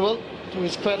usual, to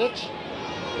his credit.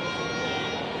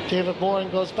 David Moran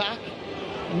goes back.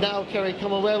 Now Kerry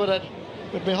come away with it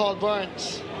with Micheál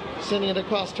Burns sending it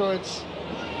across towards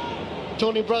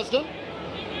Tony Brosnan.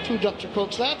 Two Dr.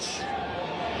 Crooks lads.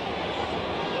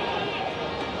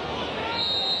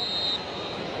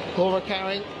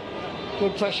 Overcarrying.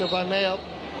 Good pressure by Mayo.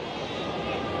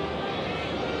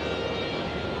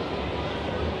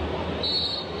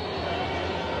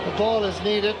 The ball is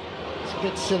needed. It's a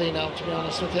bit silly now, to be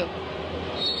honest with you.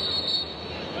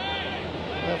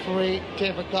 Referee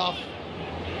David Goff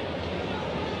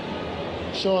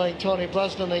showing Tony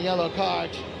Brosnan a yellow card.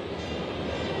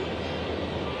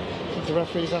 I think the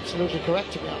referee is absolutely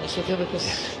correct, to be honest with you,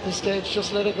 because this stage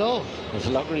just let it go. The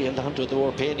longer he held on to it, the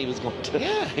more pain he was going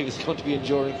to be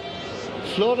enduring.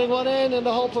 Floating one in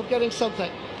the hope of getting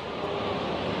something.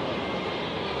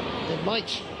 It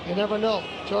might. You never know.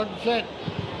 Jordan Flynn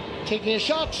taking a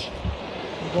shot.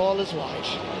 The ball is wide.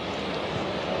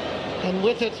 And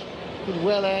with it could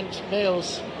well end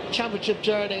Mayo's championship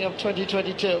journey of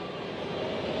 2022.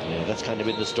 Yeah, that's kind of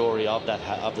been the story of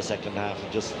the second half.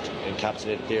 Just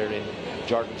encapsulated there in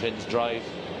Jordan Flynn's drive.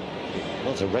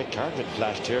 Well, it's a red card been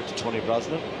flashed here to Tony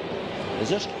Brosnan.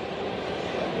 Is it?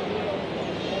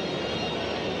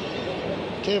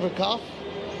 David Goff.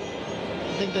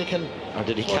 I think they can. Or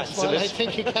did he cancel it? I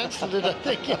think he cancelled it. I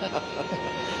think. Yeah.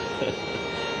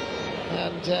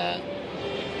 And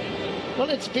well,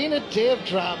 it's been a day of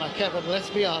drama, Kevin. Let's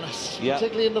be honest. Yeah.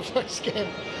 Particularly in the first game.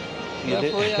 You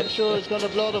referee, I'm sure, is going to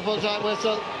blow the full-time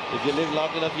whistle. If you live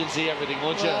long enough, you'll see everything,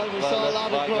 won't you? Well, we saw a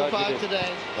lot of Croke Park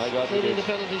today, including the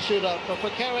penalty shootout. But for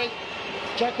Kerry,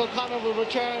 Jack O'Connor will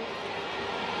return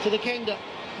to the Kingdom,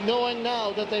 knowing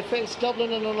now that they face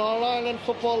Dublin in an All-Ireland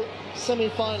football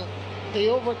semi-final. They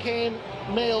overcame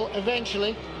Mayo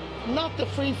eventually. Not the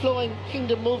free-flowing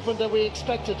Kingdom movement that we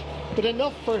expected, but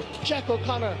enough for Jack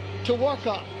O'Connor to work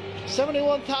on.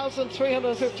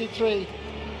 71,353.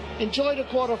 Enjoyed a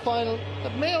quarter-final.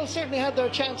 But Mayo certainly had their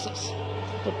chances,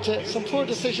 but some poor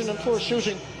decision and poor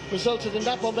shooting resulted in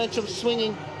that momentum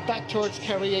swinging back towards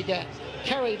Kerry again.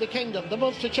 Kerry, the Kingdom, the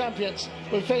Munster champions,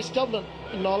 will face Dublin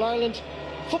in All-Ireland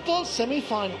football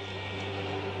semi-final.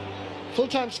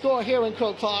 Full-time score here in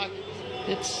Croke Park.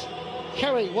 It's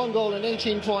Kerry 1 goal and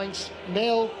 18 points,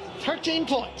 Mayo 13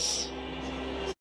 points.